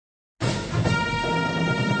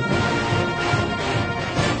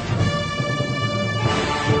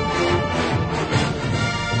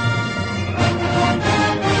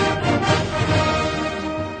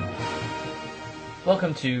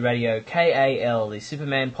welcome to Radio KAL, the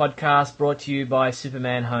Superman podcast brought to you by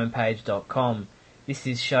supermanhomepage.com. This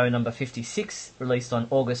is show number 56, released on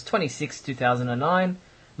August 26, 2009.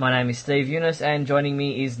 My name is Steve Eunice, and joining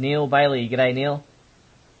me is Neil Bailey. G'day, Neil.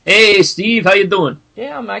 Hey, Steve, how you doing?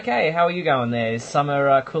 Yeah, I'm okay. How are you going there? Is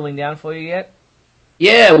summer cooling down for you yet?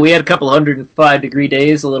 Yeah, we had a couple 105-degree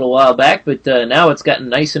days a little while back, but now it's gotten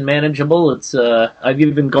nice and manageable. It's I've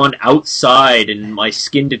even gone outside and my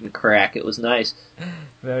skin didn't crack. It was nice.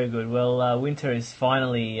 Very good. Well, winter is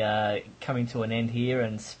finally coming to an end here,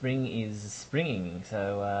 and spring is springing.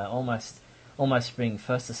 So almost spring,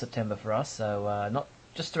 1st of September for us. So not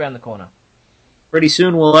just around the corner. Pretty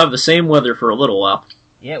soon we'll have the same weather for a little while.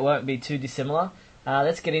 Yeah, it won't be too dissimilar.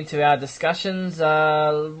 Let's get into our discussions.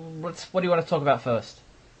 What do you want to talk about first?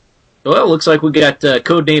 Well, it looks like we got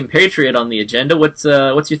Codename Patriot on the agenda. What's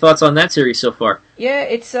your thoughts on that series so far? Yeah,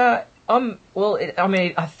 it's I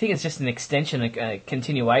think it's just an extension, a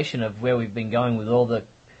continuation of where we've been going with all the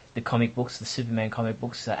comic books, the Superman comic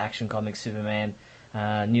books, Action Comics, Superman,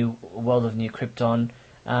 New World of New Krypton,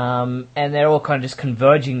 and they're all kind of just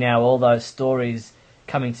converging now. All those stories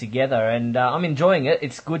coming together, and I'm enjoying it.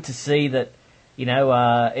 It's good to see that. You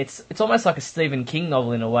know, it's almost like a Stephen King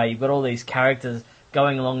novel in a way. You've got all these characters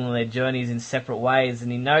going along on their journeys in separate ways,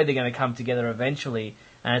 and you know they're going to come together eventually,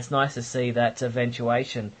 and it's nice to see that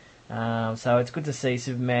eventuation. So it's good to see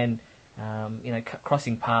Superman,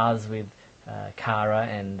 crossing paths with Kara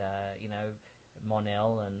and,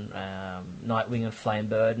 Mon-El and Nightwing and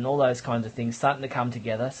Flamebird and all those kinds of things starting to come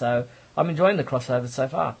together. So I'm enjoying the crossover so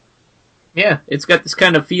far. Yeah, it's got this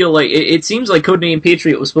kind of feel like it seems like Codename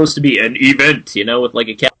Patriot was supposed to be an event, with like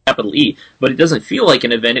a capital E, but it doesn't feel like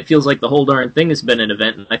an event. It feels like the whole darn thing has been an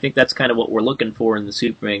event, and I think that's kind of what we're looking for in the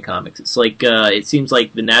Superman comics. It's like it seems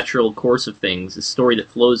like the natural course of things, a story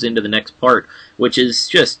that flows into the next part, which is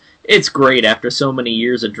just it's great. After so many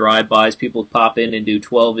years of drive-bys, people pop in and do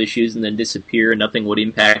 12 issues and then disappear, and nothing would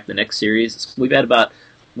impact the next series. We've had about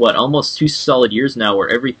almost 2 solid years now where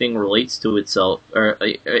everything relates to itself. Or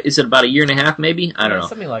is it about a year and a half, maybe? I don't know.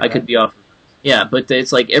 Something like I that. Could be off. Yeah, but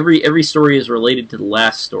it's like every story is related to the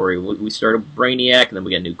last story. We started with Brainiac, and then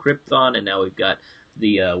we got New Krypton, and now we've got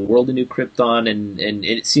the World of New Krypton, and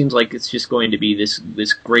it seems like it's just going to be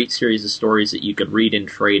this great series of stories that you could read and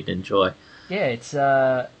trade and enjoy. Yeah, it's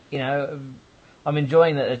I'm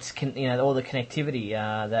enjoying that it's all the connectivity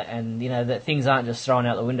that things aren't just thrown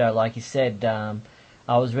out the window like you said.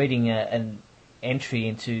 I was reading an entry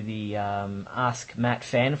into the Ask Matt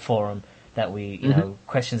fan forum that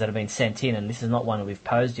questions that have been sent in, and this is not one that we've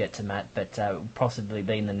posed yet to Matt, but possibly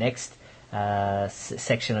be in the next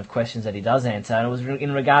section of questions that he does answer. And it was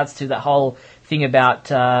in regards to that whole thing about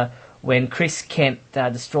when Chris Kent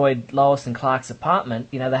destroyed Lois and Clark's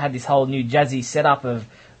apartment. They had this whole new jazzy setup of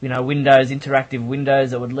interactive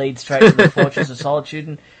windows that would lead straight to the Fortress of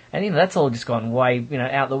Solitude, and that's all just gone way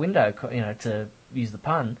out the window. To use the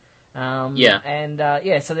pun. So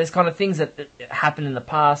there's kind of things that happened in the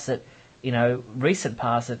past that, recent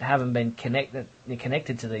past that haven't been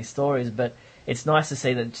connected to these stories, but it's nice to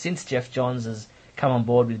see that since Jeff Johns has come on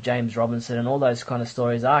board with James Robinson and all those kind of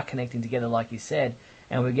stories are connecting together, like you said,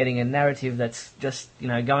 and we're getting a narrative that's just,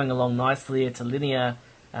 going along nicely. It's a linear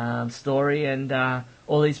story, and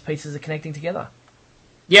all these pieces are connecting together.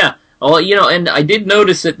 Yeah. Well, and I did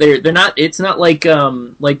notice that they're not. It's not like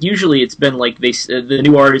usually it's been like the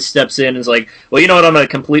new artist steps in and is like, well, you know what, I'm going to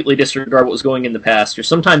completely disregard what was going in the past. Or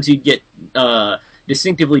sometimes you'd get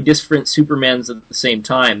distinctively different Supermans at the same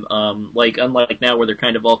time. Unlike now where they're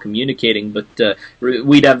kind of all communicating, but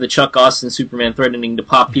we'd have the Chuck Austin Superman threatening to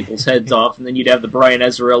pop people's heads off, and then you'd have the Brian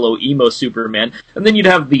Azzarello emo Superman, and then you'd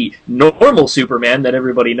have the normal Superman that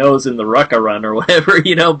everybody knows in the Rucka run or whatever,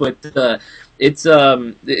 But it's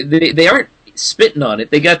they aren't spitting on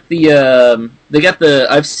it. They got the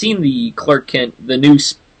I've seen the Clark Kent, the new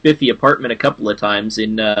spiffy apartment a couple of times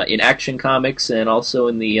in Action Comics and also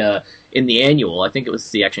in the annual. I think it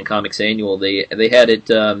was the Action Comics annual. They had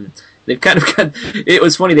it. They've kind of got. It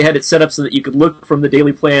was funny. They had it set up so that you could look from the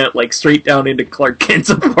Daily Planet like straight down into Clark Kent's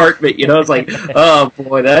apartment. It's like, oh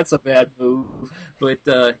boy, that's a bad move. But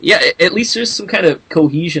at least there's some kind of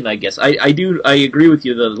cohesion, I guess. I agree with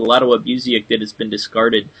you that a lot of what Busiek did has been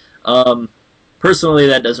discarded. Personally,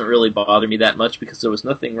 that doesn't really bother me that much because there was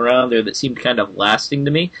nothing around there that seemed kind of lasting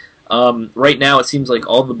to me. Right now, it seems like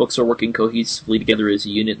all the books are working cohesively together as a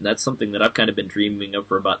unit, and that's something that I've kind of been dreaming of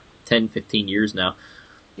for about 10, 15 years now.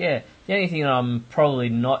 Yeah, the only thing that I'm probably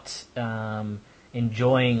not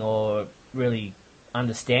enjoying or really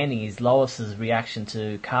understanding is Lois's reaction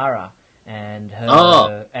to Kara and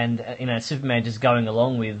her, and Superman just going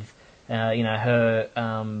along with, her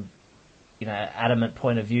adamant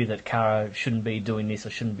point of view that Kara shouldn't be doing this or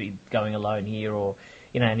shouldn't be going alone here, or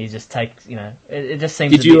and he just takes it just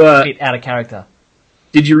seems a bit out of character.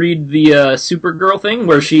 Did you read the Supergirl thing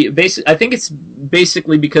where she I think it's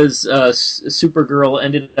basically because Supergirl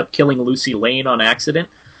ended up killing Lucy Lane on accident,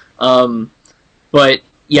 but.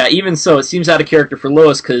 Yeah, even so, it seems out of character for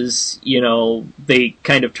Lois because, they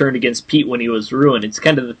kind of turned against Pete when he was ruined. It's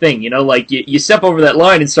kind of the thing, like you step over that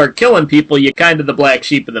line and start killing people, you're kind of the black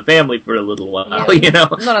sheep of the family for a little while, Not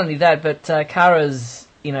only that, but Kara's,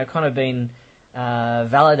 kind of been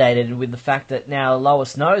validated with the fact that now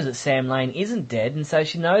Lois knows that Sam Lane isn't dead, and so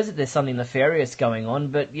she knows that there's something nefarious going on,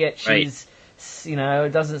 but yet she's,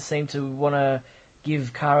 doesn't seem to want to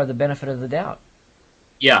give Kara the benefit of the doubt.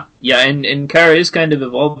 Yeah, and Kara is kind of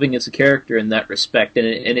evolving as a character in that respect, and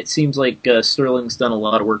it seems like Sterling's done a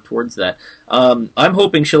lot of work towards that. I'm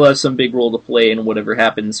hoping she'll have some big role to play in whatever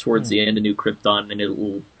happens towards the end of New Krypton, and it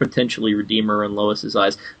will potentially redeem her in Lois's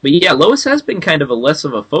eyes. But yeah, Lois has been kind of less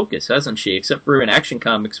of a focus, hasn't she? Except for in Action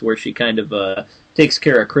Comics, where she kind of takes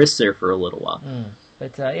care of Chris there for a little while.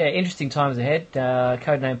 But interesting times ahead.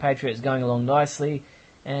 Codename Patriot is going along nicely.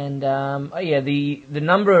 And the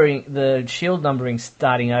numbering, the Shield numbering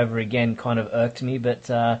starting over again kind of irked me,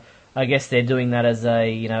 but I guess they're doing that as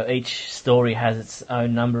each story has its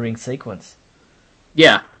own numbering sequence.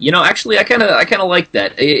 Yeah, actually, I kind of like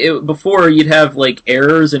that. Before you'd have like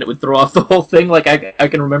errors and it would throw off the whole thing. Like I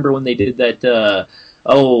can remember when they did that.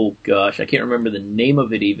 Oh gosh, I can't remember the name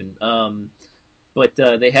of it even. But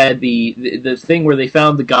they had the thing where they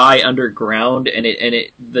found the guy underground, and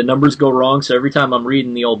the numbers go wrong. So every time I'm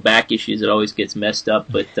reading the old back issues, it always gets messed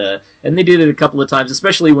up. But and they did it a couple of times,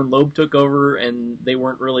 especially when Loeb took over, and they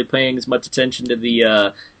weren't really paying as much attention to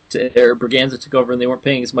or Braganza took over, and they weren't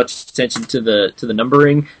paying as much attention to the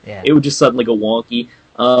numbering. Yeah. It would just suddenly go wonky.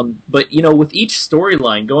 But with each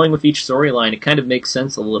storyline, it kind of makes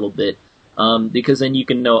sense a little bit. Because then you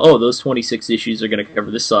can know, those 26 issues are going to cover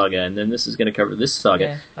this saga, and then this is going to cover this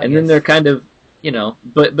saga, and then they're kind of,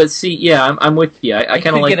 But see, yeah, I'm with you. I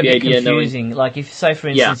kind of like the idea. It get a bit confusing. Like if, say, for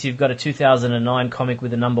instance, you've got a 2009 comic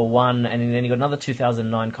with a number 1, and then you've got another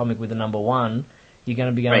 2009 comic with a number 1. You're going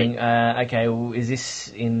to be going, okay, well, is this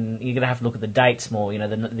in? You're going to have to look at the dates more.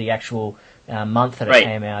 The actual month that it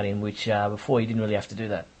came out in, which before you didn't really have to do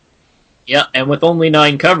that. Yeah, and with only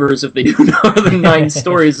 9 covers, if they do more than 9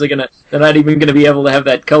 stories, they're not even gonna be able to have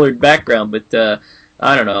that colored background. But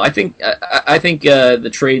I don't know. I think the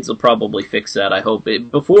trades will probably fix that. I hope.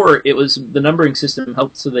 Before it was the numbering system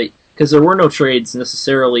helped so that because there were no trades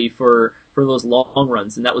necessarily for those long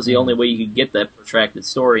runs, and that was the only way you could get that protracted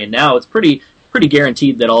story. And now it's pretty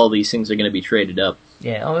guaranteed that all of these things are going to be traded up.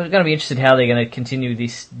 Yeah, I'm going to be interested how they're going to continue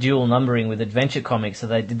this dual numbering with Adventure Comics. So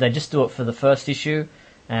did they just do it for the first issue?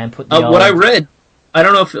 And put what I read, I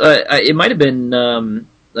don't know if it might have been on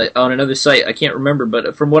another site. I can't remember,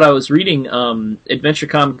 but from what I was reading, Adventure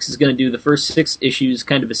Comics is going to do the first 6 issues,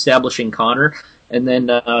 kind of establishing Connor, and then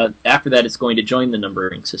after that, it's going to join the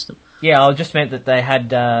numbering system. Yeah, I just meant that they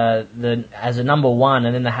had as a number 1,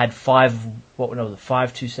 and then they had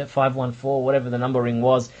 514, whatever the numbering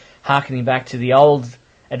was, harkening back to the old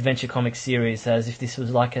Adventure Comics series, as if this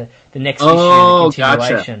was like the next issue, the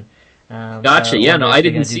continuation. Gotcha. Gotcha. Yeah, no, I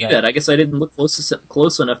didn't see that. I guess I didn't look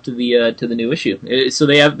close enough to the new issue. So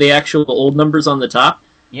they have the actual old numbers on the top.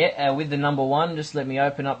 Yeah, with the number 1. Just let me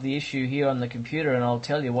open up the issue here on the computer, and I'll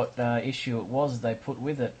tell you what issue it was they put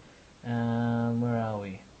with it. Where are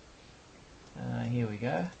we? Here we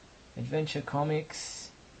go. Adventure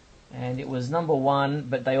Comics, and it was number 1,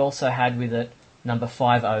 but they also had with it number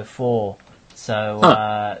 504.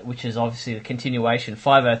 So, which is obviously the continuation.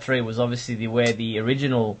 503 was obviously where the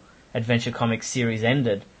original Adventure Comics series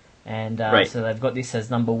ended, and so they've got this as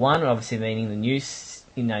number 1, obviously meaning the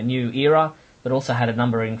new era, but also had a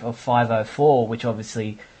numbering of 504, which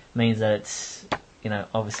obviously means that it's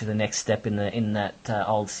obviously the next step in that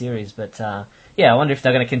old series. But I wonder if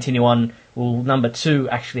they're going to continue on. Will number 2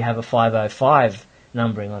 actually have a 505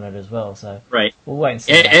 numbering on it as well? So we'll wait and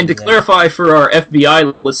see. And to clarify for our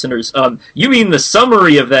FBI listeners, you mean the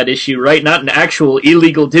summary of that issue, right? Not an actual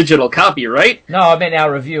illegal digital copy, right? No, I meant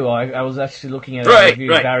our review. I was actually looking at a review.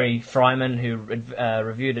 Barry Fryman, who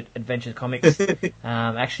reviewed Adventure Comics,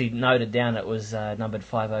 actually noted down it was numbered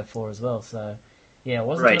 504 as well. So yeah, it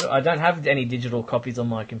wasn't. I don't have any digital copies on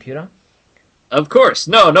my computer. Of course.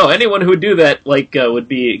 No. Anyone who would do that, would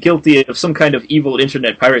be guilty of some kind of evil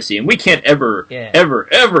internet piracy, and we can't ever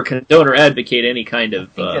condone or advocate any kind of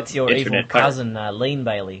I think that's your internet evil cousin, Lean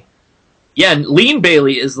Bailey. Yeah, and Lean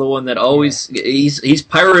Bailey is the one that always he's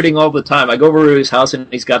pirating all the time. I go over to his house and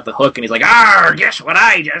he's got the hook and he's like, "Ah, guess what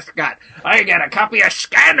I just got? I got a copy of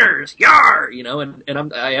Scanners, yar!"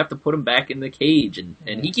 I have to put him back in the cage, and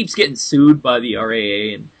he keeps getting sued by the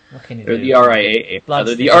RAA and What can you or do? the RIAA.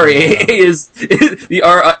 Rather, the Bloodstained. RAA is the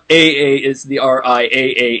RIAA is the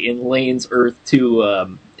RIAA in Lane's Earth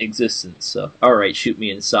 2 existence. So, all right, shoot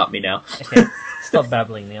me and stop me now. Okay, stop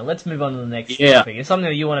babbling now. Let's move on to the next topic. It's something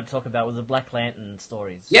that you want to talk about was the Black Lantern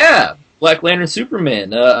stories. Yeah, Black Lantern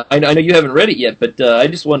Superman. I know you haven't read it yet, but I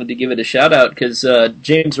just wanted to give it a shout out because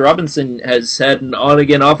James Robinson has had an on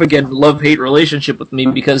again, off again love hate relationship with me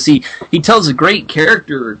because he tells a great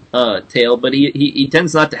character tale, but he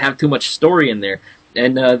tends not to have too much story in there.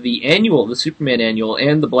 And the Superman annual,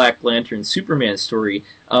 and the Black Lantern Superman story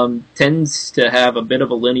tends to have a bit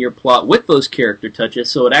of a linear plot with those character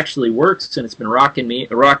touches, so it actually works, and it's been rocking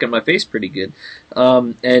my face pretty good.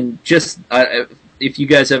 And just if you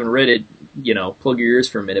guys haven't read it, plug your ears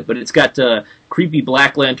for a minute. But it's got creepy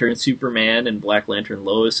Black Lantern Superman and Black Lantern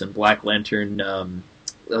Lois and Black Lantern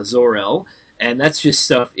Zor-El. And that's just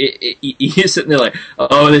stuff. You're sitting there like,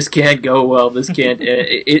 oh, this can't go well. This can't.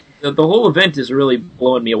 The whole event is really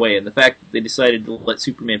blowing me away, and the fact that they decided to let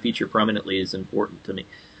Superman feature prominently is important to me.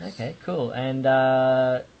 Okay, cool. And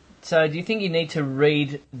so, do you think you need to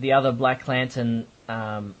read the other Black Lantern,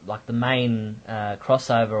 like the main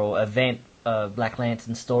crossover or event of Black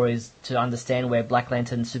Lantern stories, to understand where Black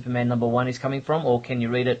Lantern Superman #1 is coming from, or can you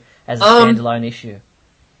read it as a standalone issue?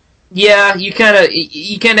 Yeah, you kind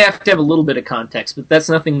of have to have a little bit of context, but that's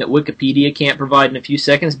nothing that Wikipedia can't provide in a few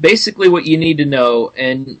seconds. Basically, what you need to know,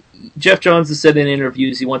 and Jeff Johns has said in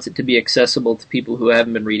interviews he wants it to be accessible to people who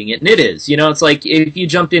haven't been reading it, and it is. It's like if you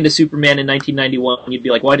jumped into Superman in 1991, you'd be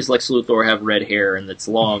like, why does Lex Luthor have red hair and that's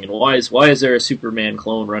long, and why is there a Superman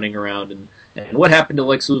clone running around, and what happened to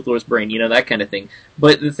Lex Luthor's brain, that kind of thing.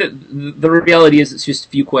 But the reality is it's just a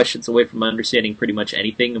few questions away from understanding pretty much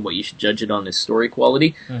anything, and what you should judge it on is story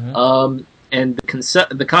quality. Mm-hmm. And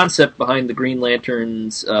the concept behind the Green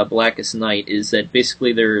Lantern's Blackest Night is that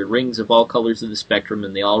basically they're rings of all colors of the spectrum,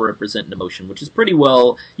 and they all represent an emotion, which is pretty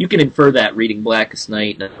well, you can infer that reading Blackest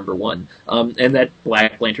Night #1. And that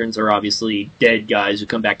Black Lanterns are obviously dead guys who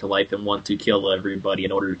come back to life and want to kill everybody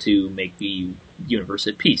in order to make the universe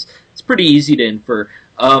at peace. It's pretty easy to infer.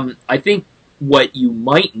 I think what you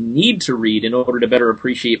might need to read in order to better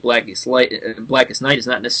appreciate Blackest Night is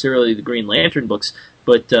not necessarily the Green Lantern books,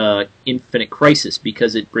 but Infinite Crisis,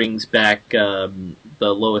 because it brings back the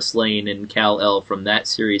Lois Lane and Kal-El from that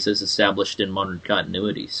series as established in modern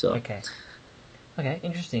continuity. So Okay,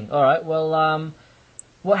 interesting. All right, well,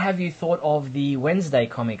 what have you thought of the Wednesday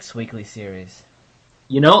Comics weekly series?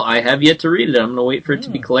 I have yet to read it. I'm going to wait for it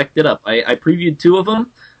to be collected up. I previewed 2 of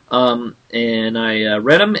them. And I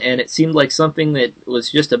read them, and it seemed like something that was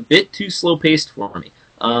just a bit too slow-paced for me.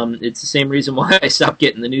 It's the same reason why I stopped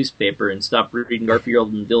getting the newspaper and stopped reading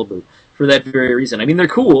Garfield and Dilbert, for that very reason. I mean, they're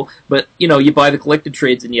cool, but, you buy the collected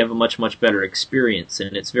trades and you have a much, much better experience,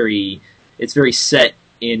 and it's very set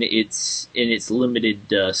in its limited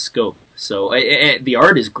scope. So, the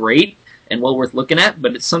art is great and well worth looking at,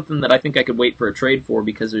 but it's something that I think I could wait for a trade for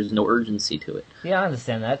because there's no urgency to it. Yeah, I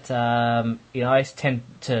understand that. I tend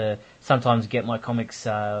to sometimes get my comics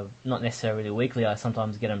not necessarily weekly. I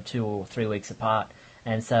sometimes get them 2 or 3 weeks apart,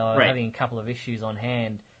 and so having a couple of issues on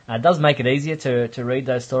hand does make it easier to read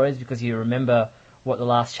those stories because you remember what the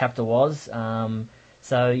last chapter was.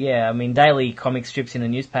 So yeah, I mean, daily comic strips in a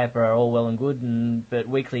newspaper are all well and good, but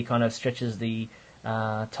weekly kind of stretches the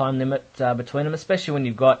time limit between them, especially when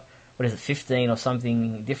you've got 15 or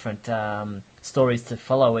something different stories to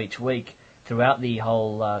follow each week throughout the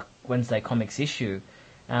whole Wednesday Comics issue.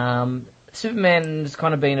 Superman's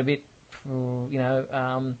kind of been a bit,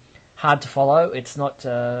 hard to follow. It's not.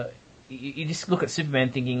 You just look at Superman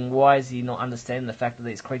thinking, why is he not understanding the fact that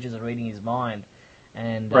these creatures are reading his mind?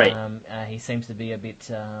 And he seems to be a bit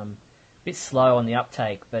slow on the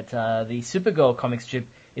uptake. But the Supergirl comic strip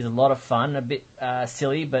is a lot of fun, a bit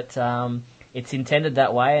silly, but it's intended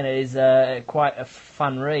that way, and it is quite a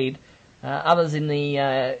fun read. Others in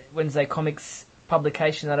the Wednesday Comics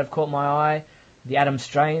publication that have caught my eye, the Adam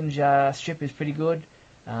Strange strip is pretty good.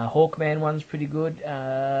 Hawkman one's pretty good.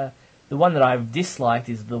 The one that I've disliked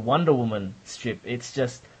is the Wonder Woman strip. It's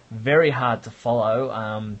just very hard to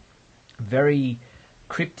follow, very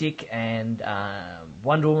cryptic, and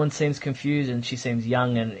Wonder Woman seems confused, and she seems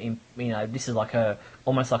young, and this is like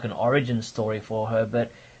almost like an origin story for her,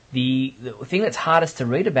 but the thing that's hardest to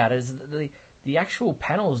read about it is that the actual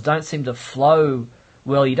panels don't seem to flow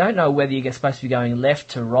well. You don't know whether you're supposed to be going left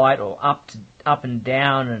to right or up and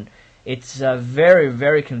down, and it's very,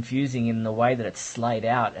 very confusing in the way that it's laid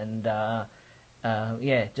out, and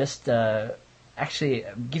just actually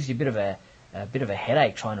gives you a bit of a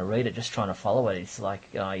headache trying to read it, just trying to follow it. It's like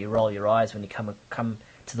you roll your eyes when you come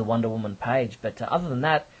to the Wonder Woman page. But other than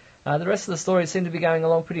that, the rest of the stories seem to be going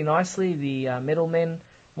along pretty nicely. The Metal Men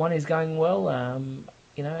one is going well.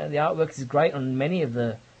 The artwork is great on many of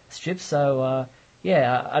the strips. So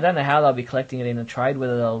I don't know how they'll be collecting it in a trade,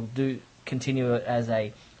 whether they'll continue it as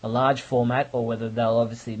a large format, or whether they'll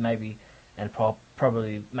obviously maybe and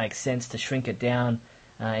probably make sense to shrink it down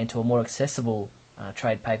into a more accessible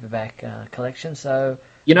trade paperback collection. So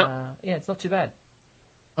it's not too bad.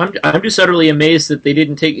 I'm just utterly amazed that they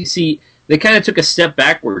didn't they kind of took a step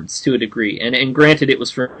backwards to a degree, and granted it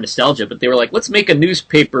was for nostalgia, but they were like, let's make a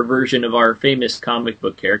newspaper version of our famous comic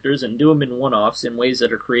book characters and do them in one-offs in ways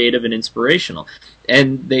that are creative and inspirational.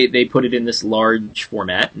 And they put it in this large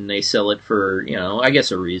format, and they sell it for, I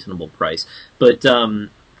guess a reasonable price. But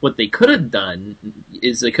what they could have done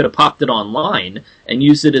is they could have popped it online and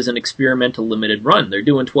used it as an experimental limited run. They're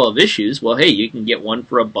doing 12 issues. Well, hey, you can get one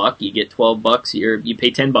for $1. You get $12. You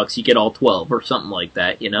pay $10. You get all 12 or something like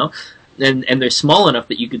that. And they're small enough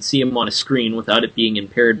that you could see them on a screen without it being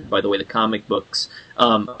impaired by the way the comic books,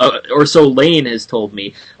 or so Lane has told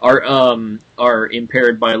me, are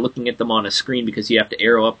impaired by looking at them on a screen because you have to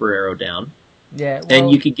arrow up or arrow down. Yeah, and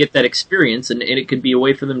you could get that experience, and it could be a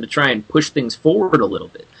way for them to try and push things forward a little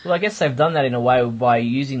bit. Well, I guess they've done that in a way by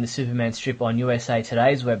using the Superman strip on USA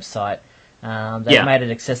Today's website. They've made it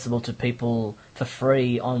accessible to people for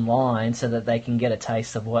free online so that they can get a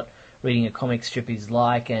taste of what reading a comic strip is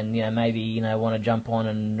like, and maybe want to jump on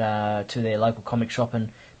and to their local comic shop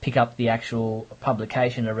and pick up the actual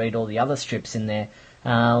publication to read all the other strips in there.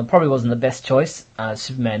 Probably wasn't the best choice.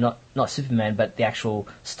 Superman, not Superman, but the actual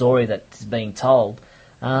story that's being told.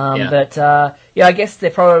 But I guess they're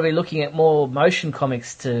probably looking at more motion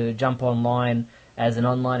comics to jump online as an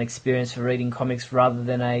online experience for reading comics rather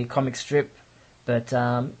than a comic strip. But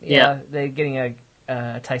they're getting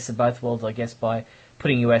a taste of both worlds, I guess, by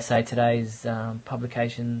putting USA Today's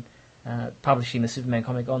publishing the Superman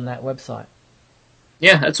comic on that website.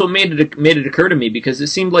 Yeah, that's what made it occur to me, because it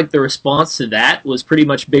seemed like the response to that was pretty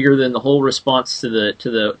much bigger than the whole response to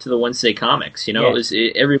the Wednesday comics. It was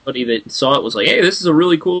everybody that saw it was like, "Hey, this is a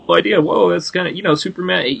really cool idea. Whoa, that's kind of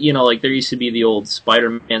Superman." Like there used to be the old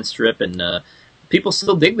Spider-Man strip, and people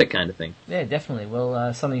still dig that kind of thing. Yeah, definitely.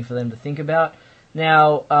 Well, something for them to think about.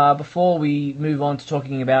 Now, before we move on to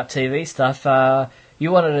talking about TV stuff,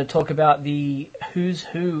 you wanted to talk about the Who's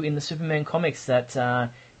Who in the Superman comics that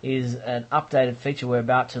is an updated feature we're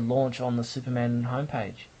about to launch on the Superman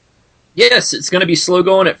homepage. Yes, it's going to be slow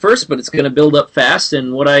going at first, but it's going to build up fast.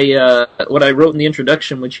 And what I wrote in the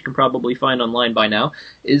introduction, which you can probably find online by now,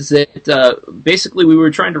 is that basically we were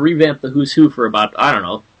trying to revamp the Who's Who for about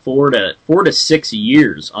 4 to 6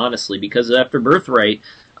 years, honestly, because after Birthright,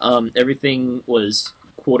 everything was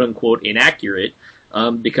quote unquote inaccurate.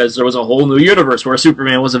 Because there was a whole new universe where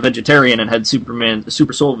Superman was a vegetarian and had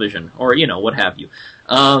super soul vision, or what have you.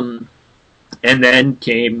 And then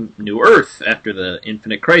came New Earth after the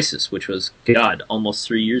Infinite Crisis, which was, almost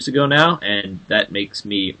 3 years ago now, and that makes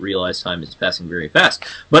me realize time is passing very fast.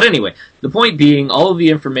 But anyway, the point being, all of the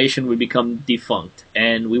information would become defunct,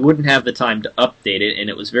 and we wouldn't have the time to update it, and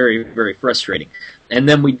it was very, very frustrating. And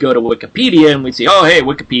then we'd go to Wikipedia, and we'd see, oh, hey,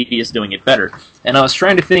 Wikipedia is doing it better. And I was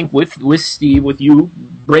trying to think with Steve, with you,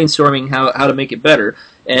 brainstorming how to make it better.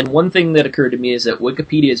 And one thing that occurred to me is that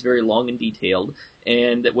Wikipedia is very long and detailed,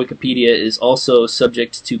 and that Wikipedia is also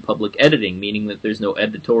subject to public editing, meaning that there's no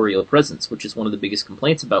editorial presence, which is one of the biggest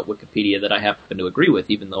complaints about Wikipedia that I happen to agree with,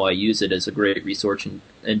 even though I use it as a great resource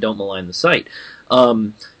and don't malign the site.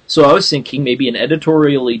 So I was thinking maybe an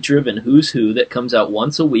editorially driven Who's Who that comes out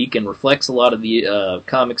once a week and reflects a lot of the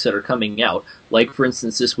comics that are coming out. Like, for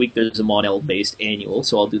instance, this week there's a Mon-El-based annual,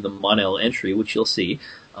 so I'll do the Mon-El entry, which you'll see.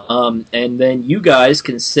 And then you guys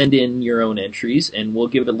can send in your own entries, and we'll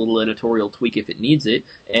give it a little editorial tweak if it needs it,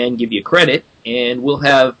 and give you credit, and we'll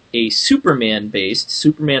have a Superman-based,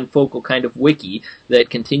 Superman focal kind of wiki that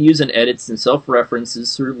continues and edits and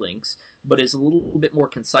self-references through links, but is a little bit more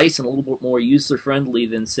concise and a little bit more user-friendly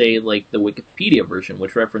than, say, like the Wikipedia version,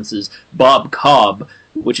 which references Bob Cobb,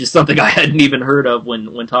 which is something I hadn't even heard of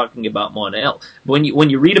when talking about Mon-El. When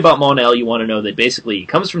you read about Mon-El, you want to know that basically he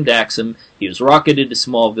comes from Daxam, he was rocketed to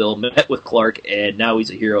Smallville, met with Clark, and now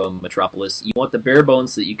he's a hero in Metropolis. You want the bare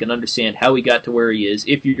bones so that you can understand how he got to where he is,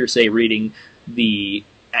 if you're, say, reading the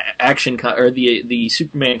action or the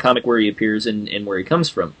Superman comic where he appears and where he comes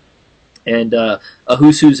from. And a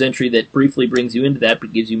Who's Who's entry that briefly brings you into that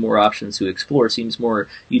but gives you more options to explore seems more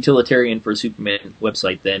utilitarian for a Superman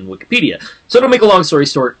website than Wikipedia. So to make a long story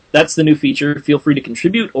short, that's the new feature. Feel free to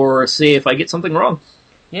contribute or say if I get something wrong.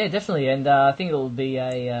 Yeah, definitely, and I think it will be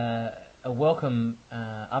a welcome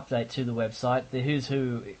update to the website. The Who's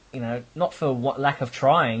Who, not for lack of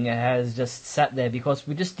trying, has just sat there because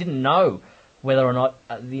we just didn't know whether or not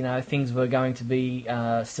things were going to be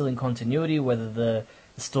still in continuity, whether the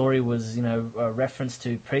story was a reference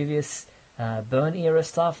to previous Byrne era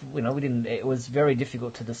stuff. We didn't. It was very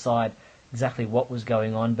difficult to decide exactly what was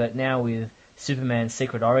going on. But now with Superman's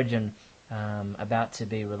Secret Origin about to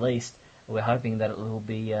be released, we're hoping that it will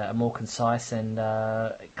be a more concise and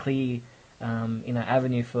clear,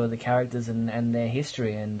 avenue for the characters and their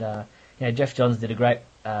history. And Jeff Johns did a great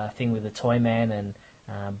thing with the Toyman and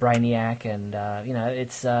Brainiac, and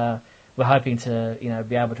it's we're hoping to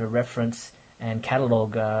be able to reference and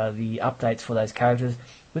catalogue the updates for those characters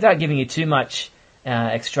without giving you too much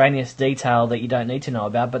extraneous detail that you don't need to know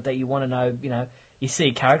about, but that you want to know. You see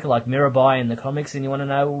a character like Mirabai in the comics, and you want to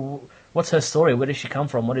know what's her story, where does she come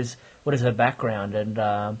from, what is her background, and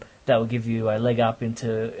that will give you a leg up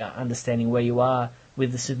into understanding where you are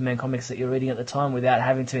with the Superman comics that you're reading at the time without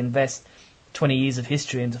having to invest 20 years of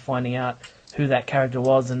history into finding out who that character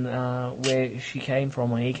was and where she came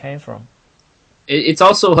from or he came from. It's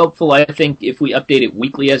also helpful, I think, if we update it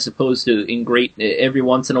weekly as opposed to every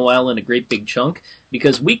once in a while in a great big chunk.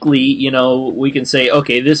 Because weekly, we can say,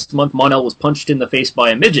 okay, this month Mon-El was punched in the face by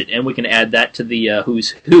a midget, and we can add that to the Who's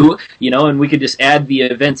Who, and we could just add the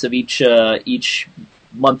events of each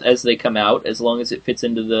month as they come out, as long as it fits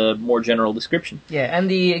into the more general description. Yeah,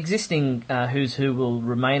 and the existing Who's Who will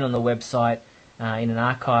remain on the website in an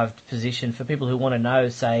archived position for people who want to know,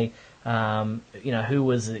 say, who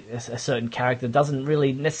was a certain character. Doesn't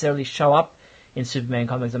really necessarily show up in Superman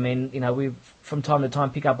comics. I mean, we from time to time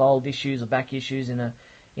pick up old issues or back issues in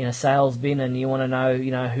a sales bin, and you want to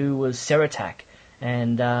know, who was Seratak.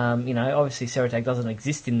 And obviously Seratak doesn't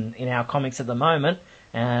exist in our comics at the moment.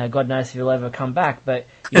 God knows if he'll ever come back, but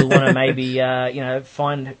you'll want to maybe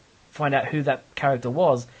find out who that character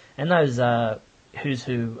was, and those Who's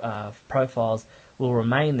Who profiles will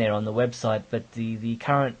remain there on the website. But the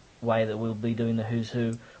current way that we'll be doing the Who's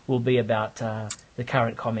Who will be about the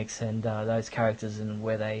current comics and those characters and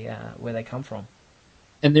where they come from.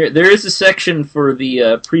 And there is a section for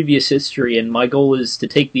the previous history, and my goal is to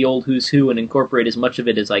take the old Who's Who and incorporate as much of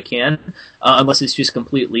it as I can, unless it's just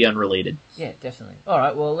completely unrelated. Yeah, definitely. All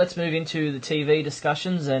right, well, let's move into the TV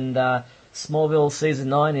discussions, and Smallville Season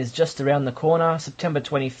 9 is just around the corner. September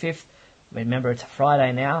 25th, remember it's a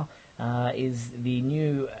Friday now, is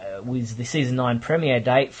the Season 9 premiere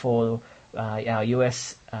date for our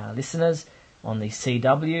US listeners on the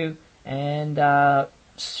CW, and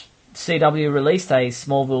CW released a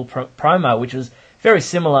Smallville promo, which was very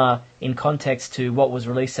similar in context to what was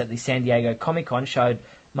released at the San Diego Comic-Con, showed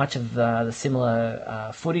much of the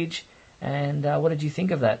similar footage. And what did you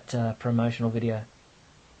think of that promotional video?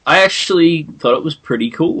 I actually thought it was pretty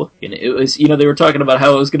cool looking. It was, they were talking about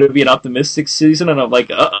how it was going to be an optimistic season, and I'm like,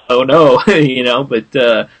 oh no, but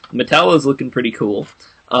Metallo's looking pretty cool.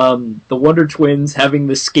 The Wonder Twins having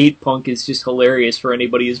the skate punk is just hilarious for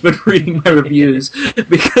anybody who's been reading my reviews,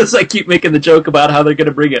 because I keep making the joke about how they're going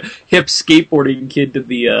to bring a hip skateboarding kid to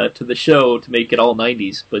the show to make it all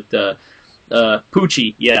 90s. But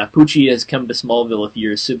Poochie has come to Smallville if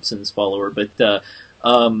you're a Simpsons follower. But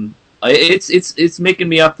it's making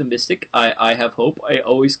me optimistic. I have hope. I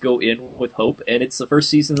always go in with hope, and it's the first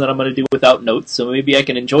season that I'm going to do without notes, so maybe I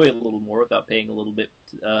can enjoy it a little more without paying a little bit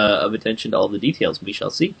of attention to all the details. We shall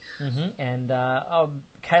see. Mm-hmm. And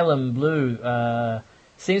Caleb Blue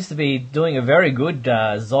seems to be doing a very good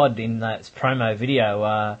Zod in that promo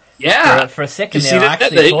video. For a second there, I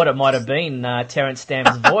actually thought it might have been Terrence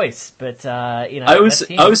Stamp's voice, but I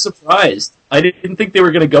was surprised. I didn't think they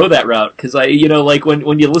were going to go that route, because like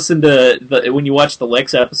when you listen to when you watch the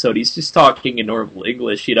Lex episode, he's just talking in normal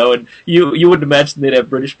English, and you wouldn't imagine they'd have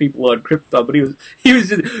British people on Krypton, but he was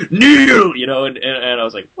just, Neil, and I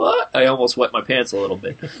was like, what? I almost wet my pants a little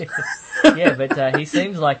bit. Yeah, but he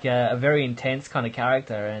seems like a very intense kind of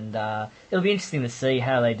character, and it'll be interesting to see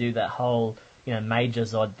how they do that whole Major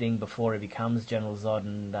Zod thing before he becomes General Zod,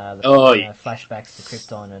 and flashbacks to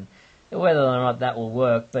Krypton, and whether or not that will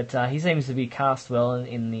work. But he seems to be cast well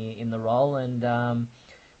in the role, and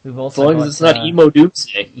we've also as long as it's not emo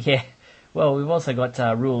Doomsday. Yeah, well, we've also got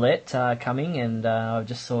Roulette coming, and I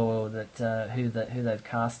just saw that who they've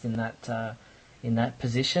cast in that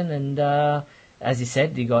position, and as you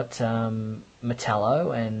said, you got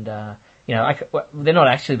Metallo and they're not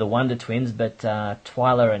actually the Wonder Twins, but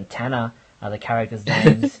Twyla and Tanner are the characters'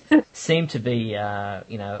 names. Seem to be, a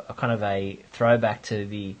kind of a throwback to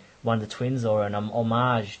the Wonder Twins or an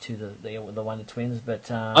homage to the Wonder Twins. But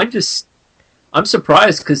I'm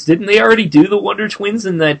surprised because didn't they already do the Wonder Twins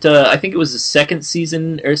in that? I think it was the second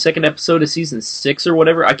season or second episode of season 6 or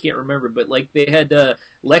whatever. I can't remember, but like they had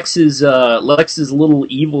Lex's little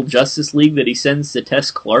evil Justice League that he sends to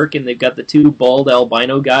Tess Clark, and they've got the two bald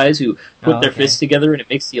albino guys who put their fists together and it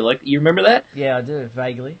makes the You remember that? Yeah, I do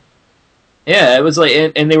vaguely. Yeah, it was like,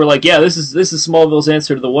 and they were like, yeah, this is Smallville's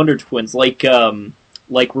answer to the Wonder Twins, like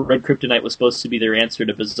Red Kryptonite was supposed to be their answer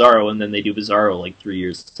to Bizarro, and then they do Bizarro like 3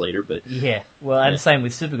 years later. But yeah, well, and same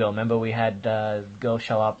with Supergirl. Remember, we had a girl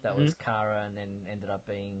show up that was Kara, and then ended up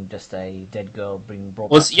being just a dead girl brought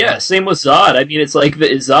back. Yeah, same with Zod. I mean, it's like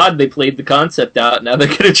Zod. They played the concept out. Now they're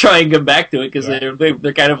going to try and come back to it because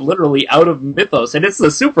they're kind of literally out of mythos, and it's the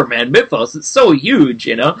Superman mythos. It's so huge,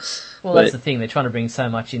 Well, that's the thing. They're trying to bring so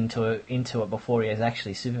much into it before he is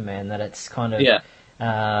actually Superman that it's kind of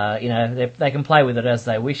they can play with it as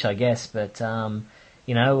they wish, I guess. But they're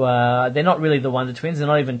not really the Wonder Twins. They're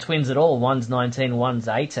not even twins at all. One's 19, one's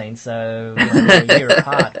 18, so they're a year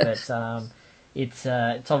apart. But it's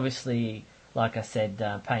obviously, like I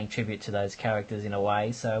said, paying tribute to those characters in a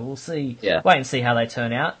way. So we'll see. Yeah. Wait and see how they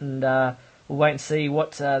turn out, and we'll wait and see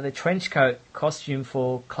what the trench coat costume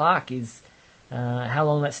for Clark is. How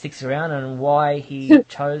long that sticks around and why he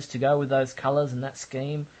chose to go with those colours and that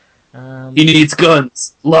scheme. He needs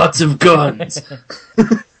guns. Lots of guns.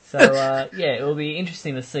 So, it will be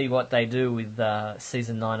interesting to see what they do with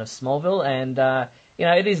Season 9 of Smallville. And,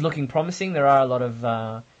 it is looking promising. There are a lot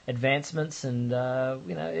of advancements and,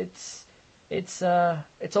 it's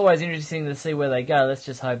always interesting to see where they go. Let's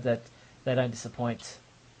just hope that they don't disappoint.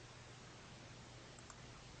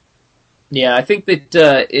 Yeah, I think that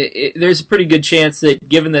there's a pretty good chance that,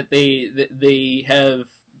 given that they have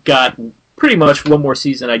got pretty much one more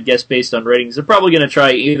season, I guess, based on ratings, they're probably going to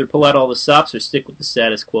try either pull out all the stops or stick with the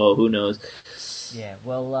status quo. Who knows? Yeah,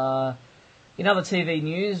 well, in other TV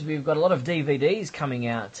news, we've got a lot of DVDs coming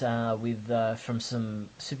out from some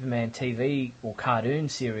Superman TV or cartoon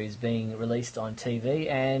series being released on TV,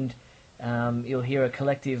 and you'll hear a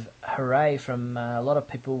collective hooray from a lot of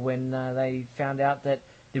people when they found out that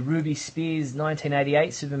the Ruby Spears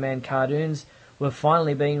 1988 Superman cartoons were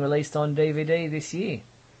finally being released on DVD this year.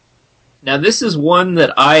 Now, this is one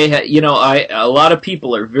that a lot of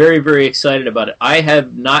people are very, very excited about it. I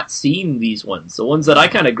have not seen these ones. The ones that I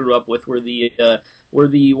kind of grew up with were the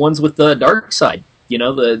ones with the dark side.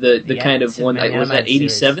 The kind of one. Was that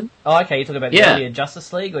 87? Oh, okay. You're talking about the earlier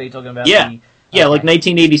Justice League, or are you talking about like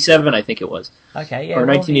 1987, I think it was. Okay, yeah. Or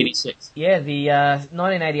 1986. The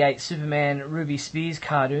 1988 Superman Ruby Spears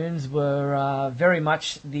cartoons were very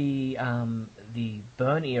much the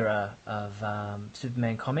Byrne era of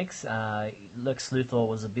Superman comics. Lex Luthor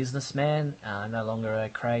was a businessman, no longer a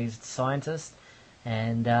crazed scientist,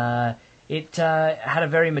 and it had a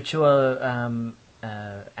very mature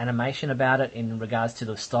animation about it in regards to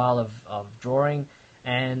the style of drawing,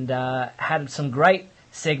 and had some great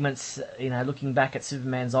segments, looking back at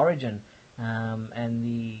Superman's origin, and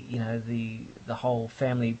the whole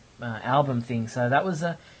family album thing. So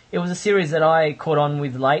it was a series that I caught on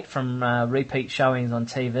with late from repeat showings on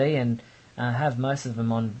TV, and have most of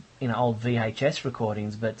them on old VHS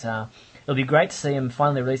recordings. But it'll be great to see them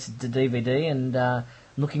finally released to DVD, and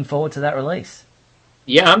looking forward to that release.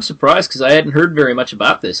 Yeah, I'm surprised because I hadn't heard very much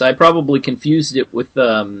about this. I probably confused it with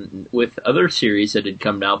other series that had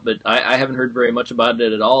come out, but I haven't heard very much about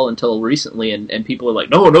it at all until recently. And people are like,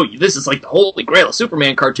 no, this is like the holy grail of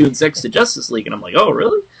Superman cartoons next to Justice League. And I'm like, oh,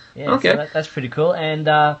 really? Yeah, okay. So that's pretty cool. And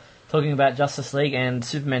talking about Justice League and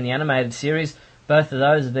Superman the Animated Series, both of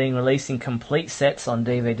those are being released in complete sets on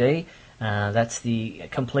DVD. That's the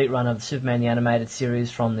complete run of the Superman the Animated Series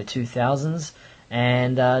from the 2000s.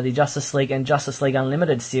 And the Justice League and Justice League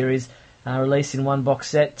Unlimited series released in one box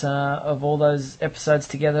set of all those episodes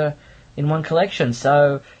together in one collection.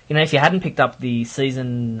 So, if you hadn't picked up the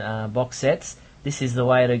season box sets, this is the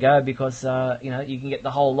way to go because, you can get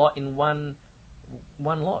the whole lot in one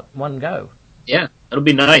go. Yeah, that'll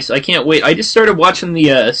be nice. I can't wait. I just started watching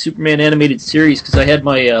the Superman animated series because I had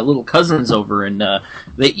my little cousins over, and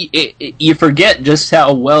you forget just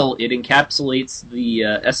how well it encapsulates the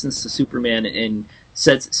essence of Superman and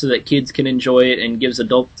sets it so that kids can enjoy it and gives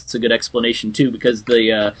adults a good explanation too. Because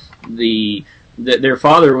their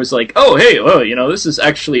father was like, "Oh, hey, this is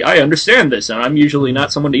actually I understand this, and I'm usually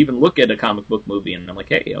not someone to even look at a comic book movie." And I'm like,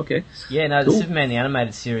 "Hey, okay." Yeah, no, cool. The Superman the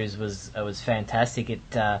Animated Series was fantastic. It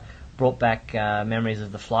brought back memories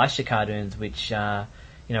of the Fleischer cartoons, which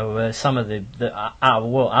some of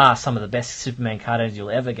are some of the best Superman cartoons you'll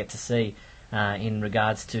ever get to see in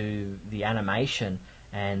regards to the animation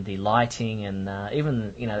and the lighting and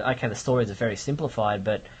even the stories are very simplified,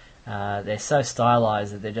 but they're so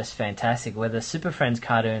stylized that they're just fantastic. Where the Super Friends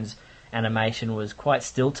cartoons animation was quite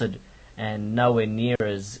stilted and nowhere near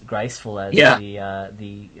as graceful as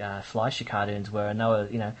the Fleischer cartoons were, and they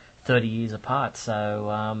were 30 years apart.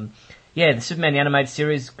 So the Superman the Animated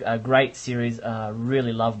Series, a great series.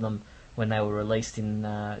 Really loved them when they were released in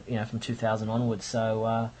from 2000 onwards.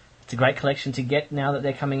 So it's a great collection to get now that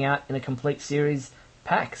they're coming out in a complete series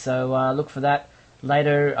pack. So look for that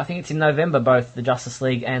later. I think it's in November. Both the Justice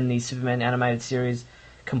League and the Superman Animated Series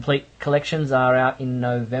complete collections are out in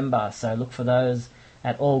November. So look for those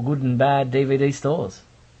at all good and bad DVD stores.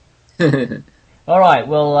 All right.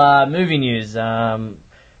 Well, movie news.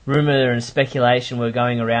 Rumour and speculation were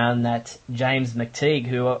going around that James McTeague,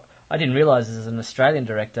 who I didn't realise is an Australian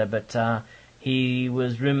director, but he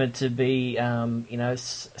was rumoured to be,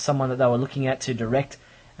 someone that they were looking at to direct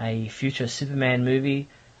a future Superman movie,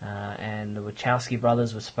 and the Wachowski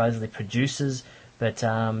brothers were supposedly producers. But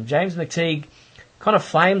James McTeague kind of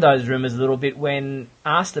flamed those rumours a little bit when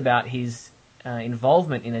asked about his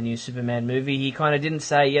involvement in a new Superman movie. He kind of didn't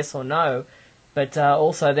say yes or no, but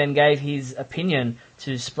also then gave his opinion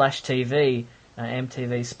to Splash TV,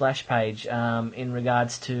 MTV Splash page, in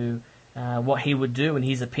regards to what he would do in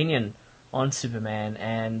his opinion on Superman,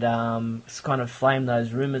 and it's kind of flamed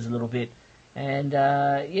those rumours a little bit. And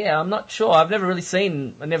I'm not sure. I never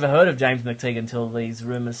heard of James McTeague until these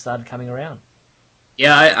rumours started coming around.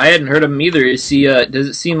 Yeah, I hadn't heard of him either. Is he? Does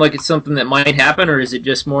it seem like it's something that might happen, or is it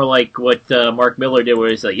just more like what Mark Miller did, where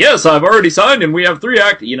he's like, "Yes, I've already signed, and we have 3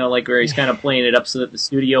 actors," like where he's kind of playing it up so that the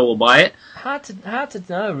studio will buy it? Hard to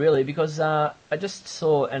know, really, because I just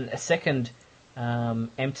saw a second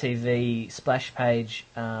MTV Splash page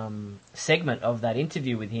segment of that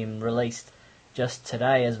interview with him released just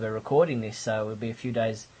today as we're recording this. So it'll be a few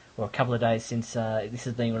days or a couple of days since this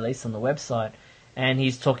is being released on the website. And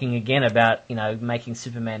he's talking again about, making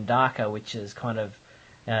Superman darker, which is kind of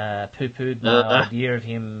poo-pooed my idea of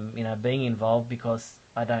him, being involved, because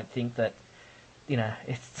I don't think that,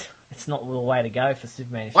 it's not the way to go for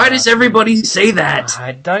Superman. Why does everybody say that?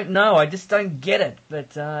 I don't know. I just don't get it.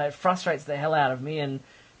 But it frustrates the hell out of me. And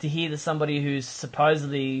to hear that somebody who's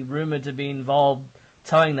supposedly rumoured to be involved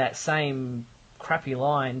towing that same crappy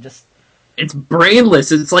line just... It's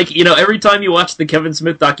brainless. It's like, every time you watch the Kevin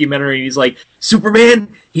Smith documentary, he's like,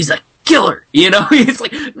 Superman, he's a killer. It's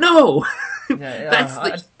like, no.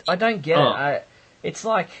 I don't get it. It's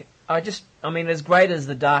like, as great as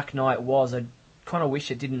The Dark Knight was, I kind of wish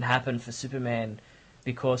it didn't happen for Superman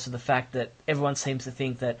because of the fact that everyone seems to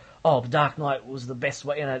think that, The Dark Knight was the best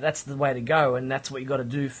way, that's the way to go, and that's what you got to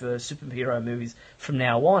do for superhero movies from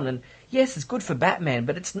now on. And yes, it's good for Batman,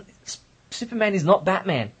 but Superman is not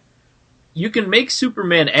Batman. You can make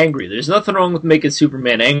Superman angry. There's nothing wrong with making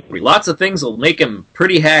Superman angry. Lots of things will make him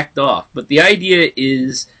pretty hacked off. But the idea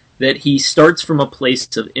is that he starts from a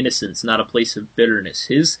place of innocence, not a place of bitterness.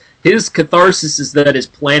 His catharsis is that his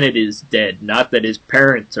planet is dead, not that his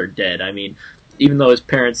parents are dead. I mean, even though his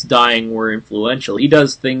parents dying were influential, he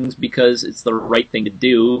does things because it's the right thing to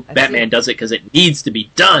do. Batman does it because it needs to be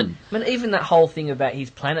done. Even that whole thing about his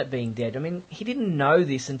planet being dead, he didn't know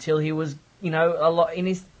this until he was... a lot in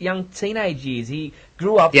his young teenage years. He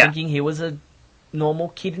grew up thinking he was a normal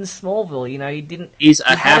kid in Smallville. He didn't. He's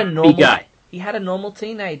a happy guy. He had a normal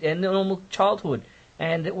teenage and a normal childhood,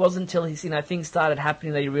 and it wasn't until his things started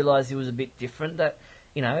happening that he realized he was a bit different. That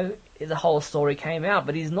the whole story came out.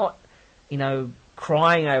 But he's not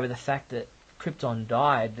crying over the fact that Krypton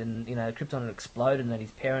died and Krypton had exploded and that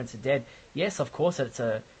his parents are dead. Yes, of course, it's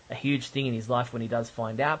a huge thing in his life when he does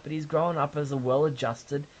find out. But he's grown up as a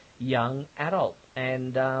well-adjusted young adult,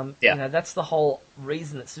 and that's the whole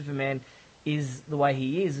reason that Superman is the way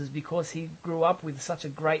he is because he grew up with such a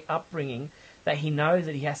great upbringing that he knows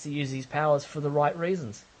that he has to use his powers for the right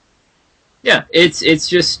reasons. Yeah, it's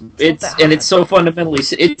so fundamentally,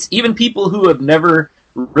 it's even people who have never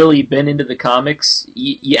really been into the comics.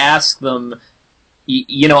 You ask them.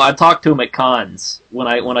 I talk to them at cons when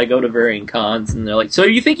I go to varying cons, and they're like, "So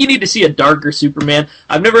you think you need to see a darker Superman?"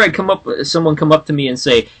 I've never had someone come up to me and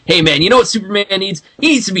say, "Hey man, you know what Superman needs? He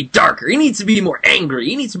needs to be darker. He needs to be more angry.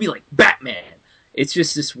 He needs to be like Batman." It's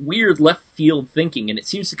just this weird left field thinking, and it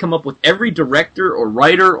seems to come up with every director or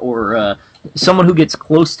writer or someone who gets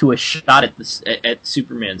close to a shot at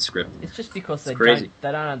Superman's script. It's just because they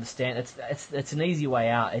don't understand. It's an easy way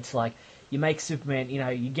out. It's like, you make Superman,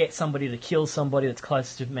 you get somebody to kill somebody that's close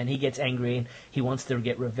to Superman, he gets angry and he wants to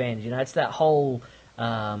get revenge. It's that whole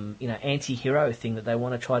anti-hero thing that they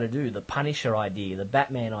want to try to do. The Punisher idea, the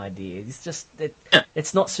Batman idea. It's just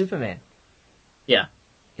it's not Superman. Yeah.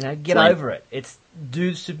 Get over it. It's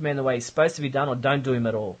do Superman the way he's supposed to be done, or don't do him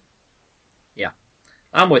at all. Yeah,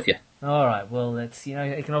 I'm with you. All right. Well, that's you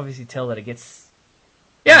can obviously tell that it gets.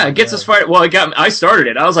 Yeah, it gets us fired. Well, I started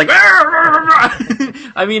it. I was like,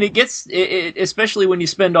 I mean, it gets, especially when you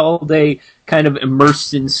spend all day kind of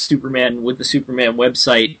immersed in Superman with the Superman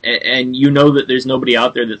website, and you know that there's nobody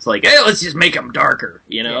out there that's like, hey, let's just make him darker.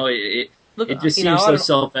 It just seems so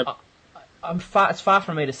self-evident. It's far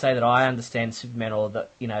from me to say that I understand Superman or that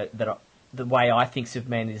the way I think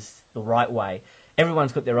Superman is the right way.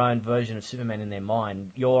 Everyone's got their own version of Superman in their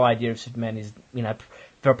mind. Your idea of Superman is,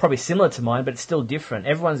 they're probably similar to mine, but it's still different.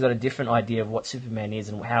 Everyone's got a different idea of what Superman is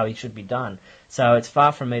and how he should be done. So it's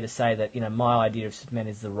far from me to say that, my idea of Superman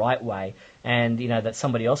is the right way and, that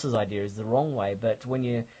somebody else's idea is the wrong way. But when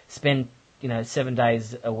you spend, 7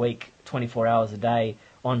 days a week, 24 hours a day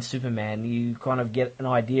on Superman, you kind of get an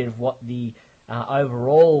idea of what the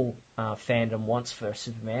overall fandom wants for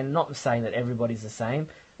Superman. I'm not saying that everybody's the same.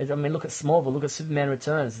 I mean, look at Smallville, look at Superman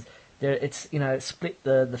Returns. It's split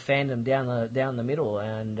the fandom down the middle,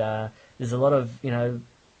 and there's a lot of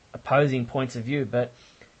opposing points of view. But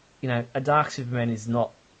a dark Superman is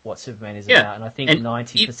not what Superman is about, and I think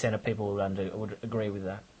 90% of people would agree with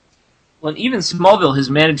that. Well, and even Smallville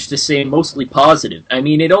has managed to stay mostly positive. I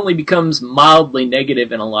mean, it only becomes mildly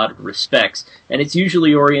negative in a lot of respects, and it's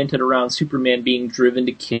usually oriented around Superman being driven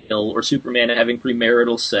to kill, or Superman having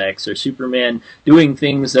premarital sex, or Superman doing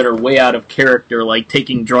things that are way out of character, like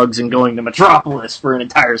taking drugs and going to Metropolis for an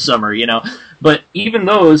entire summer, But even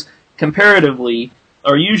those, comparatively,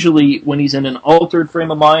 are usually when he's in an altered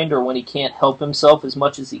frame of mind, or when he can't help himself as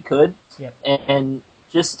much as he could. Yep. And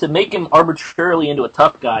just to make him arbitrarily into a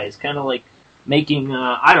tough guy is kind of like making,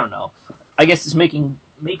 I don't know, I guess it's making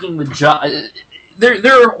the job.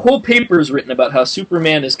 There are whole papers written about how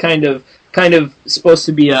Superman is kind of supposed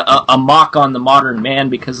to be a mock on the modern man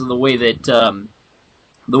because of the way that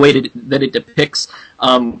that it depicts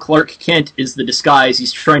Clark Kent is the disguise.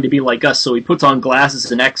 He's trying to be like us, so he puts on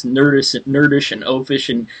glasses and acts nerdish and oafish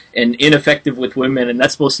and ineffective with women, and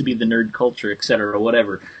that's supposed to be the nerd culture, etc.,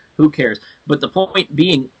 whatever. Who cares? But the point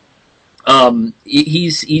being,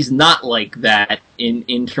 he's not like that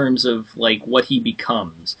in terms of like what he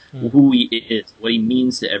becomes, who he is, what he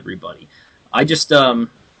means to everybody. I just the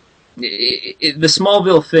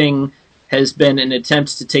Smallville thing has been an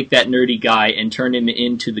attempt to take that nerdy guy and turn him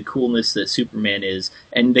into the coolness that Superman is,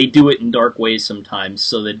 and they do it in dark ways sometimes,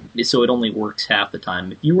 so it only works half the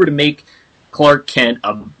time. If you were to make Clark Kent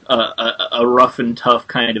a rough and tough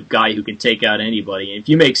kind of guy who can take out anybody, and if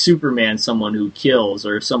you make Superman someone who kills,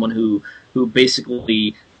 or someone who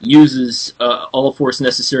basically uses all force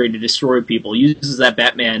necessary to destroy people, uses that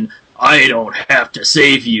Batman "I don't have to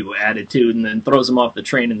save you" attitude, and then throws him off the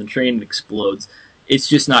train and the train explodes, it's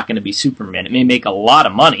just not going to be Superman. It may make a lot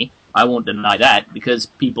of money, I won't deny that, because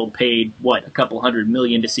people paid, a couple $100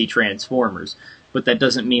 million to see Transformers, but that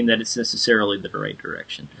doesn't mean that it's necessarily the right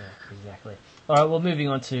direction. Yeah, exactly. All right, well, moving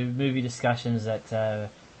on to movie discussions that are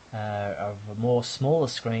of a more smaller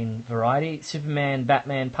screen variety. Superman,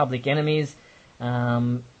 Batman, Public Enemies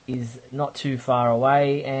is not too far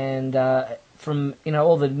away, and from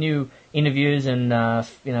all the new interviews and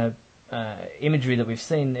imagery that we've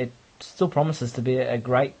seen, it still promises to be a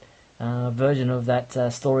great version of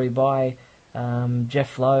that story by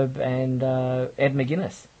Jeff Loeb and Ed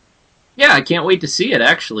McGuinness. Yeah, I can't wait to see it,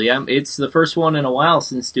 actually. It's the first one in a while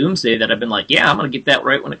since Doomsday that I've been like, yeah, I'm going to get that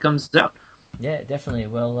right when it comes out. Yeah, definitely.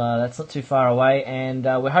 Well, that's not too far away, and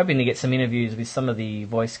we're hoping to get some interviews with some of the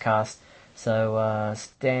voice cast, so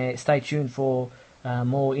stay tuned for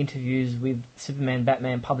more interviews with Superman,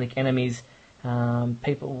 Batman, Public Enemies,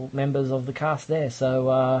 members of the cast there.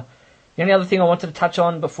 So the only other thing I wanted to touch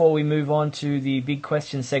on before we move on to the big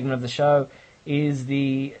question segment of the show is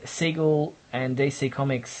the Siegel and DC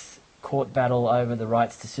Comics court battle over the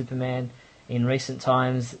rights to Superman. In recent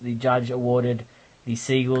times, the judge awarded the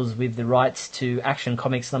Siegels with the rights to Action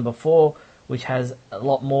Comics number 4, which has a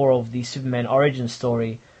lot more of the Superman origin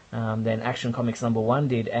story than Action Comics number 1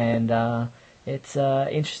 did, and it's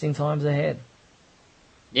interesting times ahead.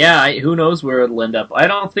 Yeah, who knows where it'll end up. I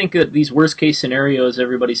don't think that these worst-case scenarios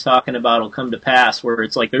everybody's talking about will come to pass, where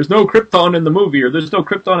it's like, there's no Krypton in the movie, or there's no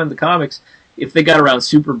Krypton in the comics, if they got around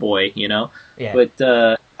Superboy, Yeah.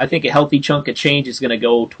 But I think a healthy chunk of change is going to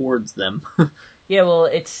go towards them. Yeah, well,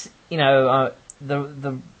 it's, the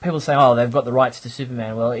people say, oh, they've got the rights to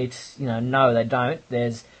Superman. Well, it's, no, they don't.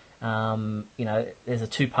 There's, there's a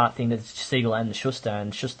two-part thing. There's Siegel and the Schuster,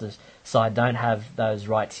 and Schuster's side don't have those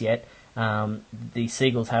rights yet. The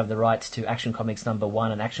Seagulls have the rights to Action Comics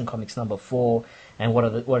 #1 and Action Comics #4, and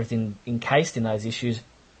what is encased in those issues,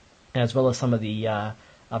 as well as some of the, I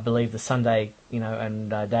believe, the Sunday, and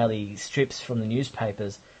daily strips from the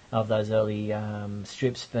newspapers of those early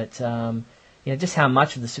strips. But just how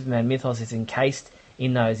much of the Superman mythos is encased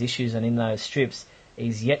in those issues and in those strips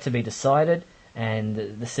is yet to be decided. And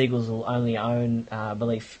the Seagulls will only own, I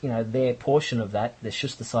believe, their portion of that. The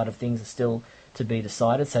Schuster side of things is still to be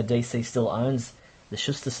decided. So DC still owns the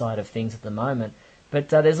Schuster side of things at the moment. But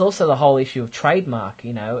there's also the whole issue of trademark.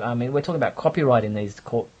 I mean, we're talking about copyright in these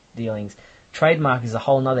court dealings. Trademark is a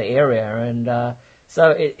whole other area, and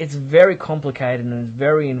so it's very complicated and it's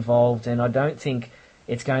very involved. And I don't think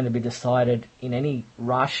it's going to be decided in any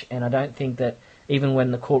rush. And I don't think that even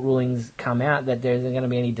when the court rulings come out, that there's going to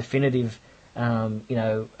be any definitive line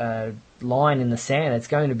in the sand. It's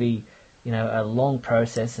going to be, a long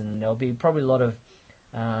process, and there'll be probably a lot of,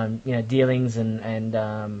 dealings and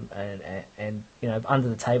under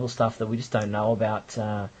the table stuff that we just don't know about.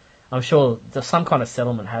 I'm sure some kind of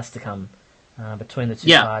settlement has to come between the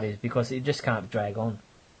two parties, because it just can't drag on.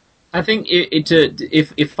 I think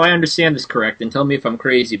if I understand this correct, and tell me if I'm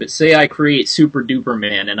crazy, but say I create Super Duper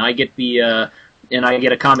Man and I get a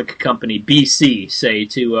comic company, BC, say,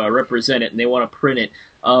 to represent it, and they want to print it.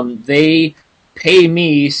 They pay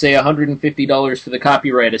me, say, $150 for the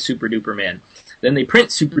copyright of Super Duper Man. Then they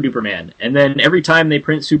print Super Duper Man, and then every time they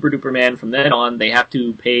print Super Duper Man from then on, they have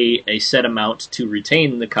to pay a set amount to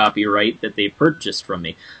retain the copyright that they purchased from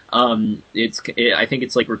me. I think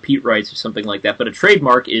it's like repeat rights or something like that, but a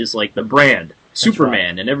trademark is like the brand,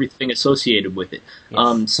 Superman, and everything associated with it.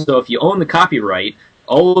 Yes. So if you own the copyright,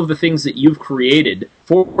 all of the things that you've created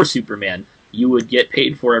for Superman, you would get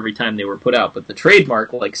paid for every time they were put out. But the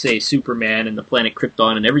trademark, like, say, Superman and the planet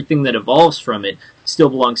Krypton and everything that evolves from it, still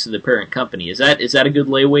belongs to the parent company. Is that a good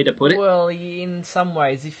way to put it? Well, in some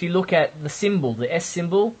ways, if you look at the symbol, the S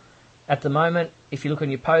symbol, at the moment, if you look on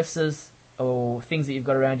your posters or things that you've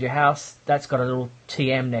got around your house, that's got a little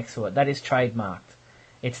TM next to it. That is trademarked.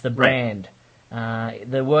 It's the brand. Right.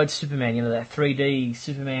 The word Superman, that 3D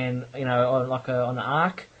Superman, on an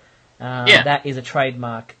arc, that is a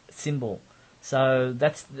trademark symbol. So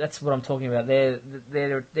that's what I'm talking about.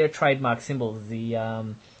 They're trademark symbols.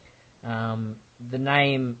 The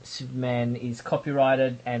name Superman is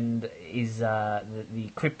copyrighted, and is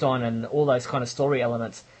the Krypton and all those kind of story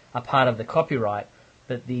elements are part of the copyright.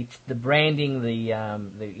 But the branding, the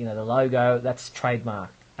logo, that's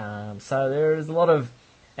trademarked. So there is a lot of,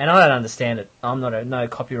 and I don't understand it. I'm not no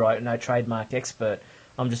copyright, no trademark expert.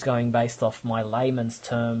 I'm just going based off my layman's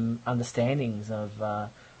term understandings of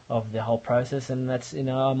the whole process, and that's,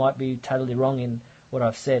 I might be totally wrong in what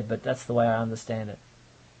I've said, but that's the way I understand it.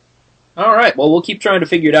 All right, well, we'll keep trying to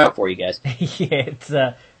figure it out for you guys. Yeah,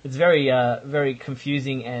 it's very very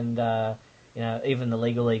confusing, and even the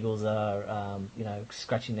legal eagles are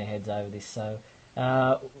scratching their heads over this. So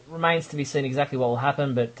remains to be seen exactly what will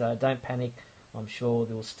happen, but don't panic. I'm sure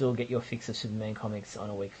they will still get your fix of Superman comics on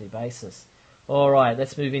a weekly basis. All right,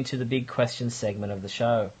 let's move into the big question segment of the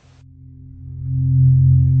show.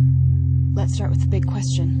 Let's start with the big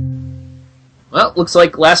question. Well, looks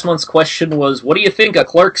like last month's question was, what do you think of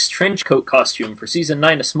Clark's trench coat costume for Season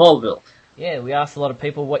 9 of Smallville? Yeah, we asked a lot of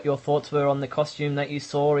people what your thoughts were on the costume that you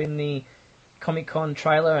saw in the Comic-Con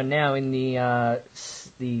trailer and now in the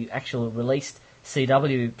actual released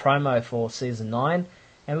CW promo for Season 9.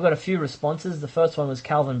 And we got a few responses. The first one was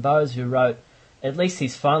Calvin Bowes, who wrote, "At least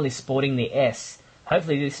he's finally sporting the S.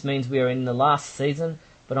 Hopefully this means we are in the last season,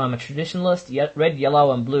 but I'm a traditionalist, yet red,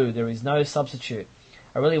 yellow and blue. There is no substitute.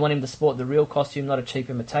 I really want him to sport the real costume, not a cheap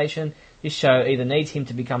imitation. This show either needs him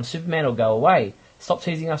to become Superman or go away. Stop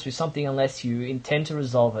teasing us with something unless you intend to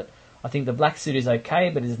resolve it. I think the black suit is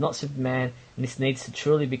okay, but it is not Superman, and this needs to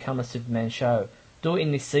truly become a Superman show. Do it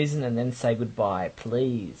in this season and then say goodbye,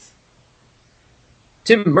 please."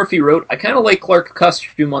 Tim Murphy wrote, "I kind of like Clark's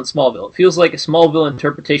costume on Smallville. It feels like a Smallville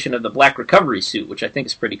interpretation of the black recovery suit, which I think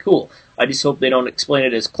is pretty cool. I just hope they don't explain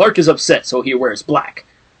it as Clark is upset, so he wears black.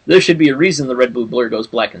 There should be a reason the red blue blur goes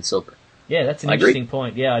black and silver." Yeah, that's an interesting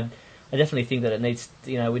point. Yeah, I definitely think that it needs,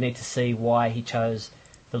 we need to see why he chose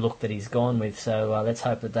the look that he's gone with. So let's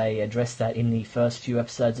hope that they address that in the first few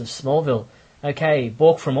episodes of Smallville. Okay,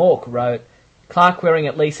 Bork from Orc wrote, "Clark wearing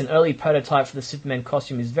at least an early prototype for the Superman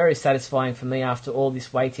costume is very satisfying for me after all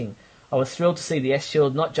this waiting. I was thrilled to see the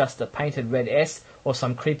S-shield, not just a painted red S or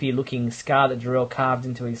some creepy-looking scar that Jor-El carved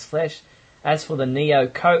into his flesh. As for the Neo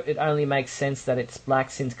coat, it only makes sense that it's black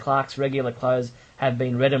since Clark's regular clothes have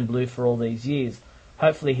been red and blue for all these years.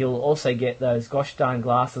 Hopefully he'll also get those gosh darn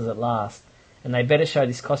glasses at last. and they better show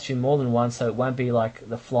this costume more than once so it won't be like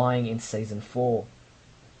the flying in Season 4.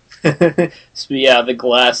 So yeah, the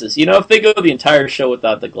glasses. You know, if they go the entire show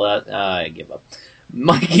without the glass, I give up.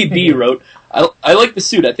 Mikey B wrote, I like the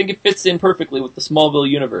suit. I think it fits in perfectly with the Smallville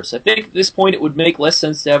universe. I think at this point it would make less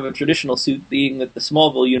sense to have a traditional suit, being that the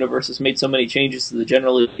Smallville universe has made so many changes to the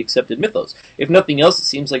generally accepted mythos. If nothing else, it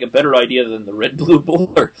seems like a better idea than the red-blue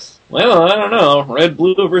bowler. Well, I don't know.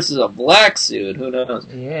 Red-blue versus a black suit. Who knows?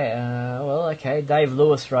 Yeah, well, okay. Dave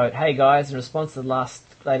Lewis wrote, "Hey guys, in response to the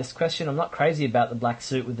latest question, I'm not crazy about the black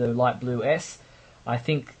suit with the light blue S. I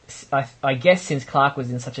guess since Clark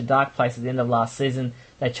was in such a dark place at the end of last season,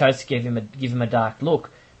 they chose to give him a dark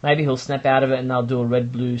look. Maybe he'll snap out of it and they'll do a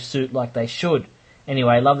red-blue suit like they should.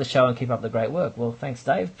 Anyway, love the show and keep up the great work." Well, thanks,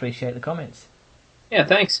 Dave. Appreciate the comments. Yeah,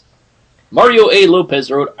 thanks. Mario A.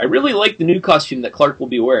 Lopez wrote, "I really like the new costume that Clark will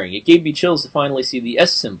be wearing. It gave me chills to finally see the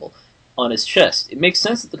S symbol on his chest. It makes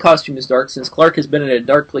sense that the costume is dark since Clark has been in a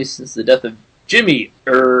dark place since the death of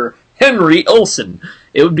Henry Olsen.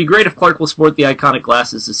 It would be great if Clark will sport the iconic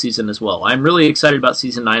glasses this season as well. I'm really excited about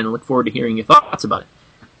Season 9 and look forward to hearing your thoughts about it."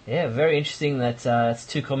 Yeah, very interesting that it's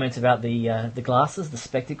 2 comments about the glasses, the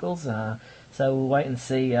spectacles. So we'll wait and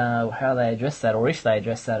see how they address that, or if they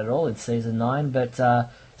address that at all in Season 9. But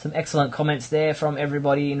some excellent comments there from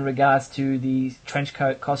everybody in regards to the trench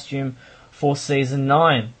coat costume for Season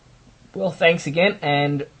 9. Well, thanks again,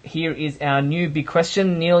 and here is our new big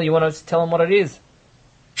question. Neil, you want to tell them what it is?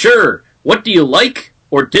 Sure. What do you like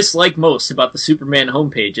or dislike most about the Superman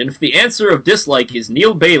homepage? And if the answer of dislike is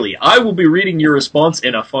Neil Bailey, I will be reading your response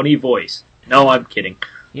in a funny voice. No, I'm kidding.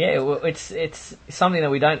 Yeah, well, it's something that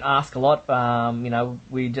we don't ask a lot.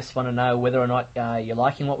 We just want to know whether or not you're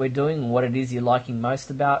liking what we're doing, what it is you're liking most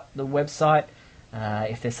about the website.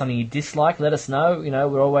 If there's something you dislike, let us know.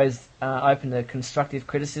 We're always open to constructive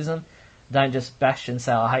criticism. Don't just bash and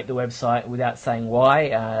say, "I hate the website," without saying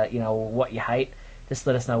why, what you hate. Just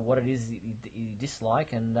let us know what it is that you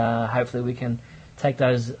dislike, and hopefully we can take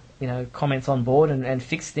those, comments on board and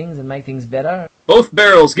fix things and make things better. Both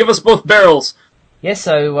barrels. Give us both barrels. Yes,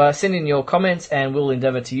 so send in your comments, and we'll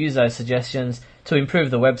endeavour to use those suggestions to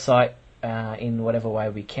improve the website in whatever way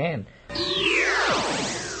we can.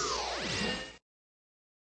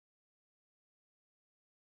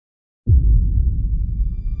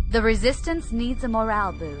 The Resistance needs a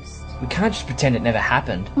morale boost. We can't just pretend it never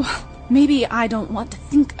happened. Well, maybe I don't want to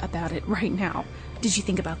think about it right now. Did you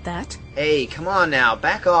think about that? Hey, come on now,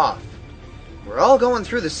 back off. We're all going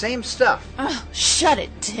through the same stuff. Oh, shut it,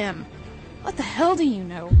 Tim. What the hell do you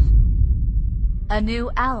know? A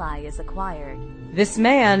new ally is acquired. This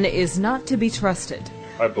man is not to be trusted.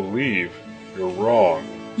 I believe you're wrong.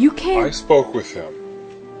 You can't... I spoke with him.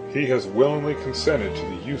 He has willingly consented to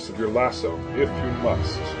the use of your lasso, if you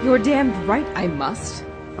must. You're damned right I must.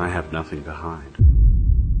 I have nothing to hide.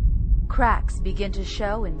 Cracks begin to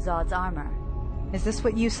show in Zod's armor. Is this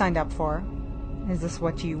what you signed up for? Is this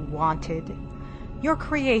what you wanted? Your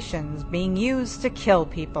creations being used to kill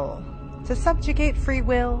people, to subjugate free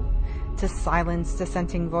will, to silence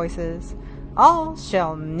dissenting voices. All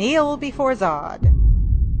shall kneel before Zod.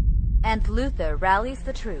 And Luthor rallies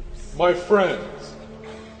the troops. My friends,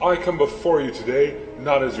 I come before you today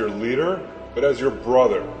not as your leader, but as your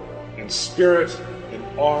brother, in spirit, in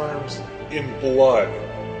arms, in blood.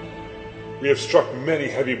 We have struck many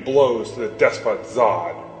heavy blows to the despot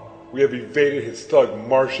Zod. We have evaded his thug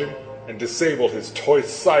Martian and disabled his toy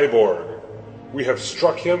cyborg. We have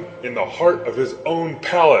struck him in the heart of his own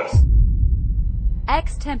palace.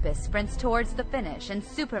 X-Tempest sprints towards the finish in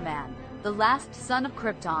Superman, The Last Son of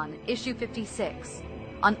Krypton, issue 56,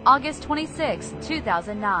 on August 26,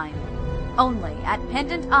 2009, only at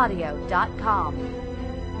pendantaudio.com.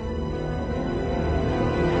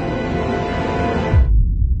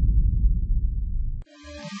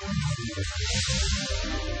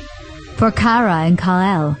 For Kara and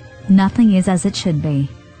Kal-El, nothing is as it should be.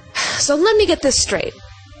 So let me get this straight.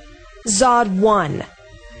 Zod won.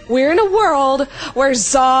 We're in a world where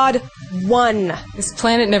Zod won. This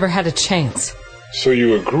planet never had a chance. So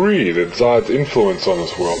you agree that Zod's influence on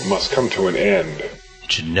this world must come to an end?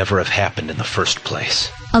 It should never have happened in the first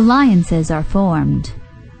place. Alliances are formed.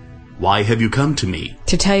 Why have you come to me?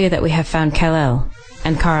 To tell you that we have found Kal-El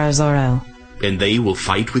and Kara Zor-El. And they will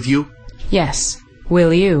fight with you? Yes.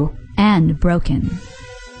 Will you? And broken.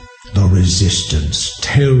 The Resistance.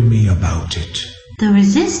 Tell me about it. The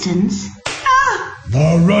Resistance?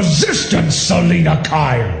 The Resistance, Selina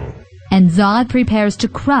Kyle! And Zod prepares to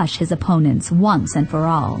crush his opponents once and for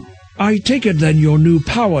all. I take it then your new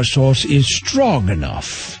power source is strong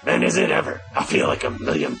enough. And is it ever? I feel like $1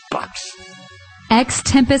 million.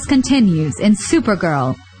 X-Tempest continues in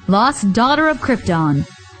Supergirl, Lost Daughter of Krypton.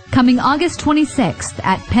 Coming August 26th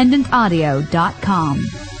at pendantaudio.com.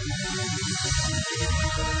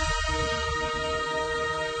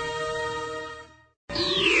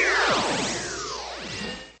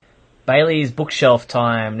 Bailey's Bookshelf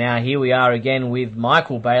time. Now here we are again with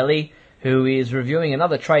Michael Bailey, who is reviewing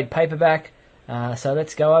another trade paperback. So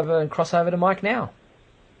let's go over and cross over to Mike now.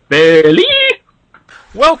 Bailey!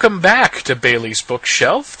 Welcome back to Bailey's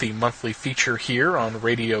Bookshelf, the monthly feature here on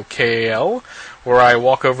Radio KAL, where I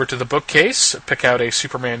walk over to the bookcase, pick out a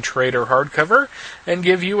Superman trade or hardcover, and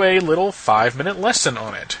give you a little 5-minute lesson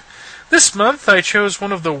on it. This month I chose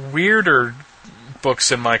one of the weirder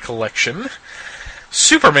books in my collection.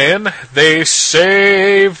 Superman, They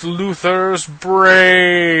Saved Luthor's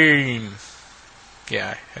Brain.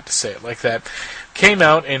 Yeah, I had to say it like that. Came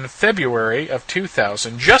out in February of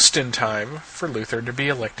 2000, just in time for Luthor to be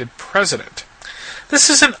elected president. This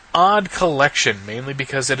is an odd collection, mainly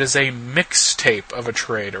because it is a mixtape of a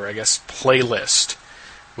trade, or I guess playlist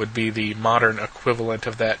would be the modern equivalent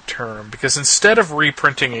of that term, because instead of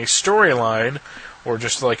reprinting a storyline, or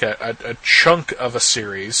just like a chunk of a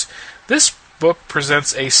series, this book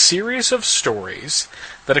presents a series of stories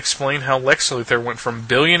that explain how Lex Luthor went from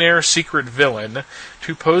billionaire secret villain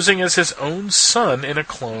to posing as his own son in a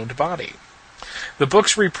cloned body. The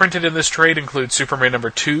books reprinted in this trade include Superman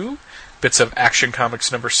number 2, bits of Action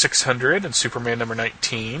Comics number 600 and Superman number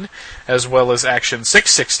 19, as well as Action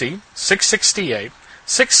 660, 668,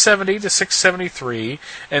 670 to 673,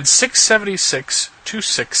 and 676 to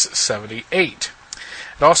 678.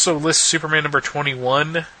 It also lists Superman number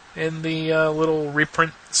 21 in the little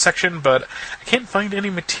reprint section, but I can't find any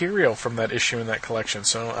material from that issue in that collection,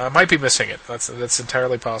 so I might be missing it. That's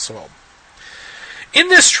entirely possible. In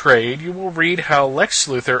this trade, you will read how Lex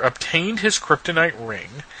Luthor obtained his kryptonite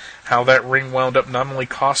ring, how that ring wound up not only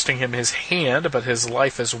costing him his hand, but his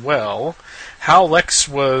life as well, how Lex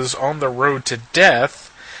was on the road to death,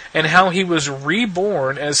 and how he was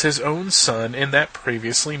reborn as his own son in that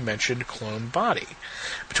previously mentioned clone body.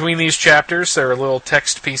 Between these chapters, there are little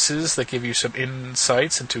text pieces that give you some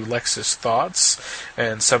insights into Lex's thoughts,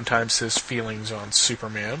 and sometimes his feelings on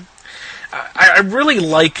Superman. I really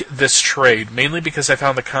like this trade, mainly because I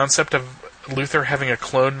found the concept of Luthor having a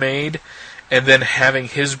clone made, and then having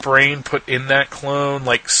his brain put in that clone,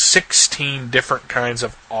 like 16 different kinds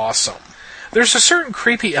of awesome. There's a certain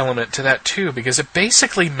creepy element to that, too, because it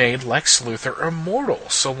basically made Lex Luthor immortal,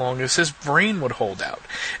 so long as his brain would hold out.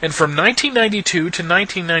 And from 1992 to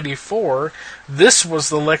 1994, this was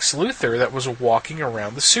the Lex Luthor that was walking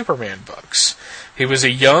around the Superman books. He was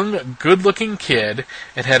a young, good-looking kid,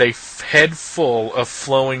 and had a head full of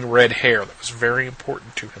flowing red hair. That was very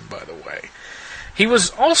important to him, by the way. He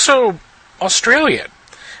was also Australian.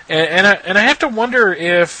 And I have to wonder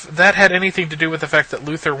if that had anything to do with the fact that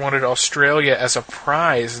Luthor wanted Australia as a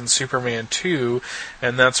prize in Superman 2,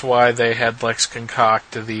 and that's why they had Lex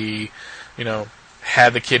concoct had the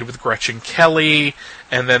kid with Gretchen Kelly,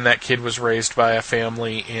 and then that kid was raised by a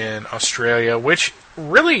family in Australia, which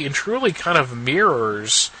really and truly kind of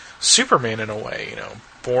mirrors Superman in a way,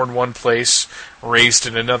 born one place, raised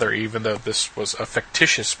in another, even though this was a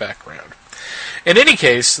fictitious background. In any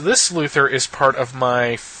case, this Luthor is part of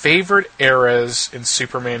my favorite eras in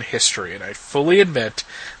Superman history, and I fully admit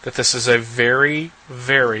that this is a very,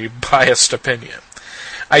 very biased opinion.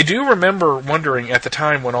 I do remember wondering at the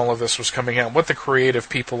time when all of this was coming out what the creative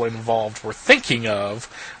people involved were thinking of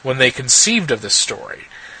when they conceived of this story.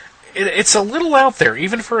 It's a little out there,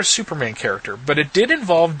 even for a Superman character, but it did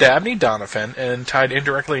involve Dabney Donovan and tied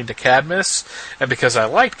indirectly into Cadmus, and because I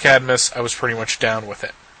liked Cadmus, I was pretty much down with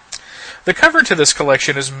it. The cover to this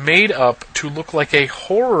collection is made up to look like a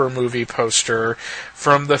horror movie poster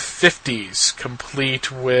from the 50s,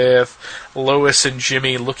 complete with Lois and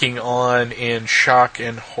Jimmy looking on in shock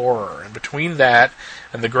and horror. And between that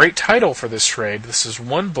and the great title for this trade, this is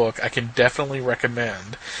one book I can definitely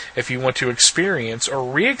recommend if you want to experience or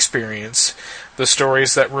re-experience the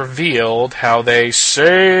stories that revealed how they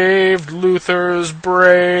saved Luthor's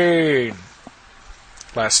brain.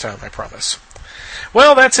 Last time, I promise.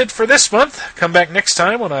 Well, that's it for this month. Come back next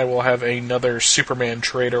time when I will have another Superman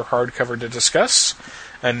trade or hardcover to discuss.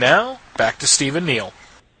 And now, back to Stephen Neal.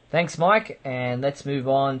 Thanks, Mike, and let's move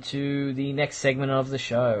on to the next segment of the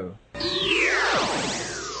show.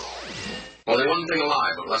 Only one thing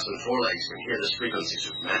alive with less than 4 legs can hear this frequency,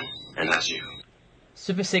 Superman, and that's you.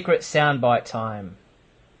 Super secret soundbite time.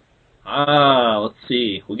 Let's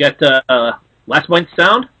see. We got last month's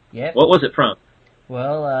sound? Yep. What was it from?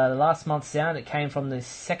 Well, the last month's sound, it came from the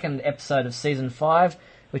second episode of Season 5,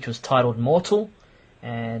 which was titled Mortal,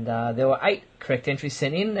 and there were 8 correct entries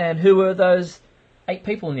sent in, and who were those 8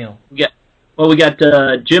 people, Neil. We got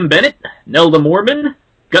Jim Bennett, Nelda Mormon,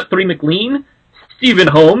 Guthrie McLean, Stephen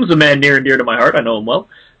Holmes, a man near and dear to my heart, I know him well,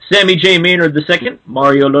 Sammy J. Maynard II,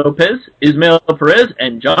 Mario Lopez, Ismael Perez,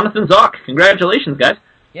 and Jonathan Zock. Congratulations, guys.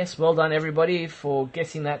 Yes, well done, everybody, for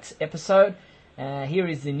guessing that episode. Here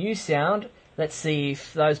is the new sound. Let's see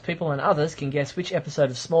if those people and others can guess which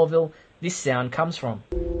episode of Smallville this sound comes from.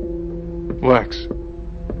 Lex,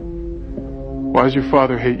 why does your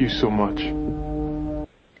father hate you so much?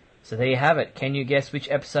 So there you have it. Can you guess which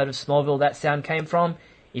episode of Smallville that sound came from?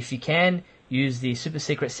 If you can, use the super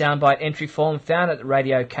secret soundbite entry form found at the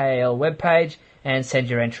Radio KAL webpage and send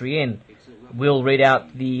your entry in. We'll read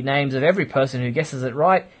out the names of every person who guesses it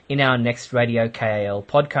right in our next Radio KAL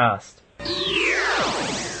podcast.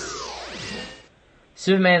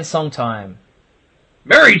 Superman song time.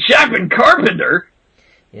 Mary Chapin Carpenter?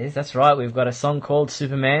 Yes, that's right. We've got a song called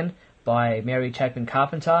Superman by Mary Chapin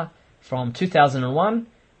Carpenter from 2001.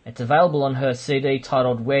 It's available on her CD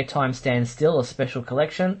titled Where Time Stands Still, a special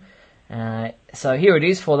collection. So here it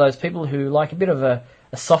is for those people who like a bit of a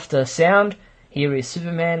softer sound. Here is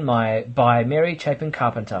Superman by Mary Chapin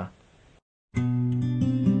Carpenter.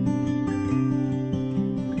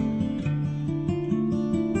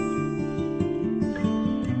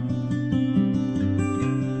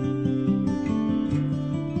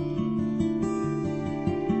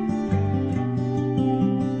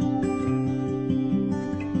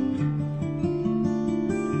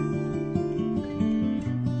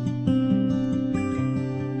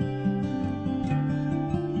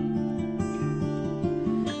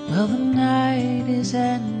 Well, the night is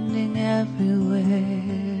ending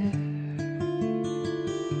everywhere.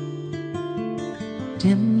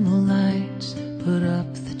 Dim the lights, put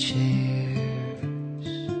up the chairs.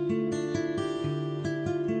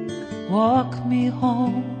 Walk me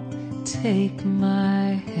home, take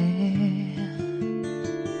my hand.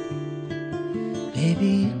 Baby,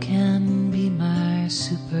 you can be my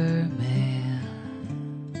Superman.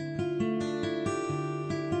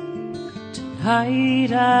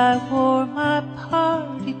 Tonight I wore my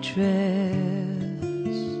party dress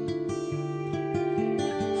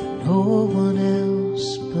for no one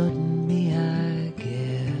else but me, I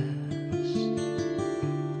guess.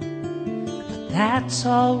 But that's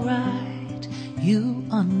alright, you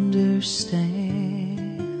understand.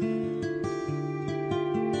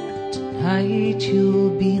 Tonight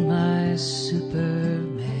you'll be my Superman.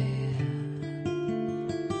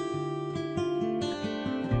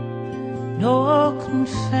 No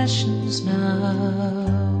confessions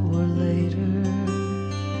now or later.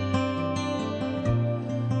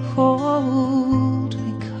 Hold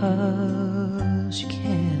me 'cause you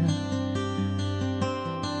can.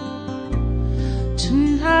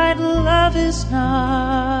 Tonight love is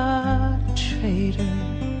not a traitor,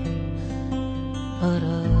 but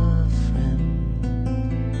a friend.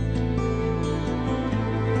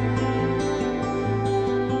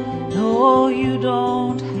 No, you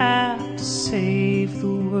don't have to save the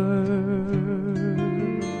world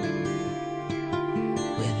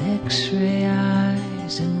with X-ray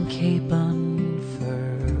eyes and cape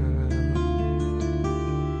unfurled.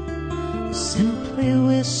 Simply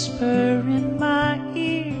whisper in my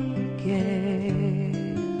ear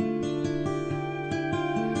again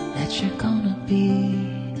that you're gonna be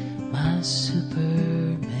my Superman.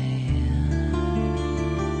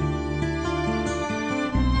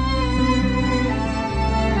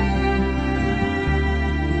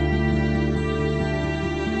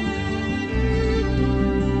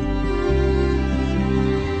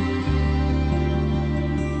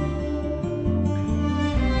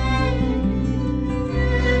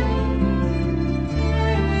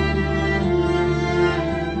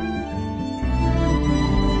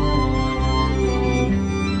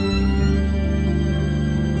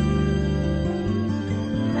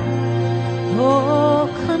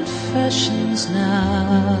 Confessions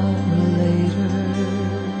now or later.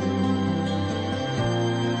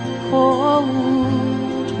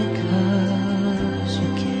 Hold me 'cause you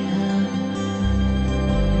can.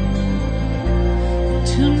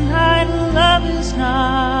 Tonight love is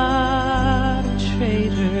not a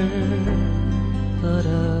traitor, but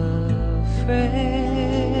a friend.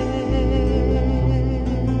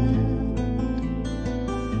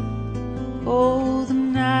 Oh, the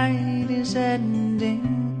night is ending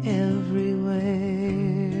everywhere.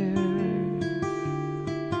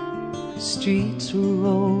 Streets were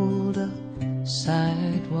rolled up,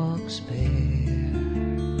 sidewalks bare.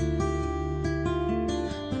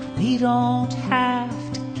 But we don't have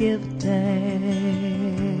to give a damn,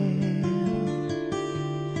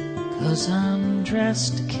 'cause I'm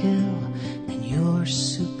dressed to kill and you're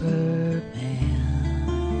Superman.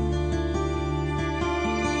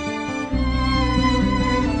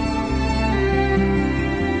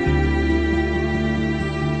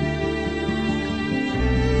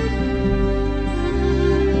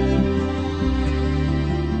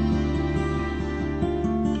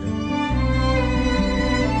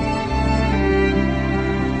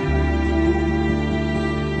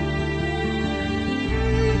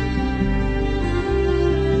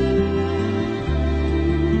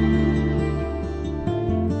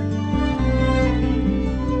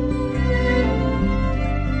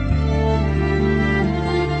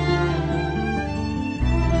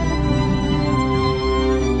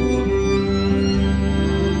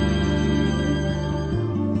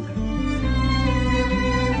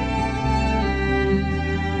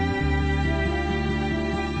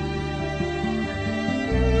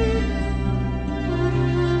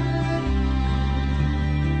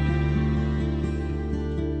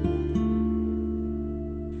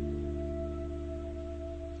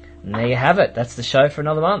 you have it. That's the show for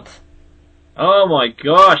another month. Oh my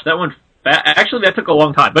gosh, that went fast. Actually, that took a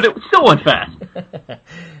long time, but it still went fast.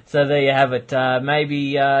 So there you have it.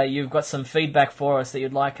 Maybe you've got some feedback for us that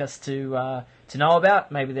you'd like us to know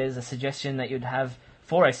about. Maybe there's a suggestion that you'd have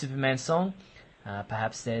for a Superman song.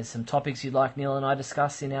 Perhaps there's some topics you'd like Neil and I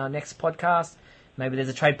discuss in our next podcast. Maybe there's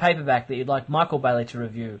a trade paperback that you'd like Michael Bailey to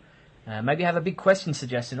review. Maybe have a big question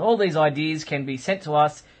suggestion. All these ideas can be sent to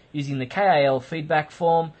us using the KAL feedback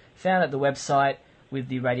form found at the website with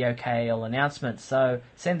the Radio KAL announcement. So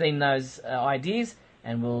send in those ideas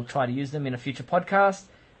and we'll try to use them in a future podcast.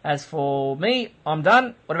 As for me, I'm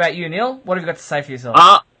done. What about you, Neil? What have you got to say for yourself?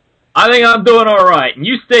 I think I'm doing alright. And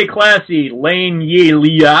you stay classy, Lane Ye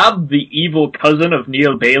Liab, the evil cousin of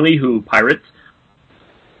Neil Bailey who pirates.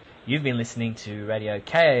 You've been listening to Radio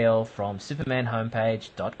KAL from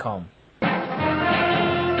SupermanHomepage.com.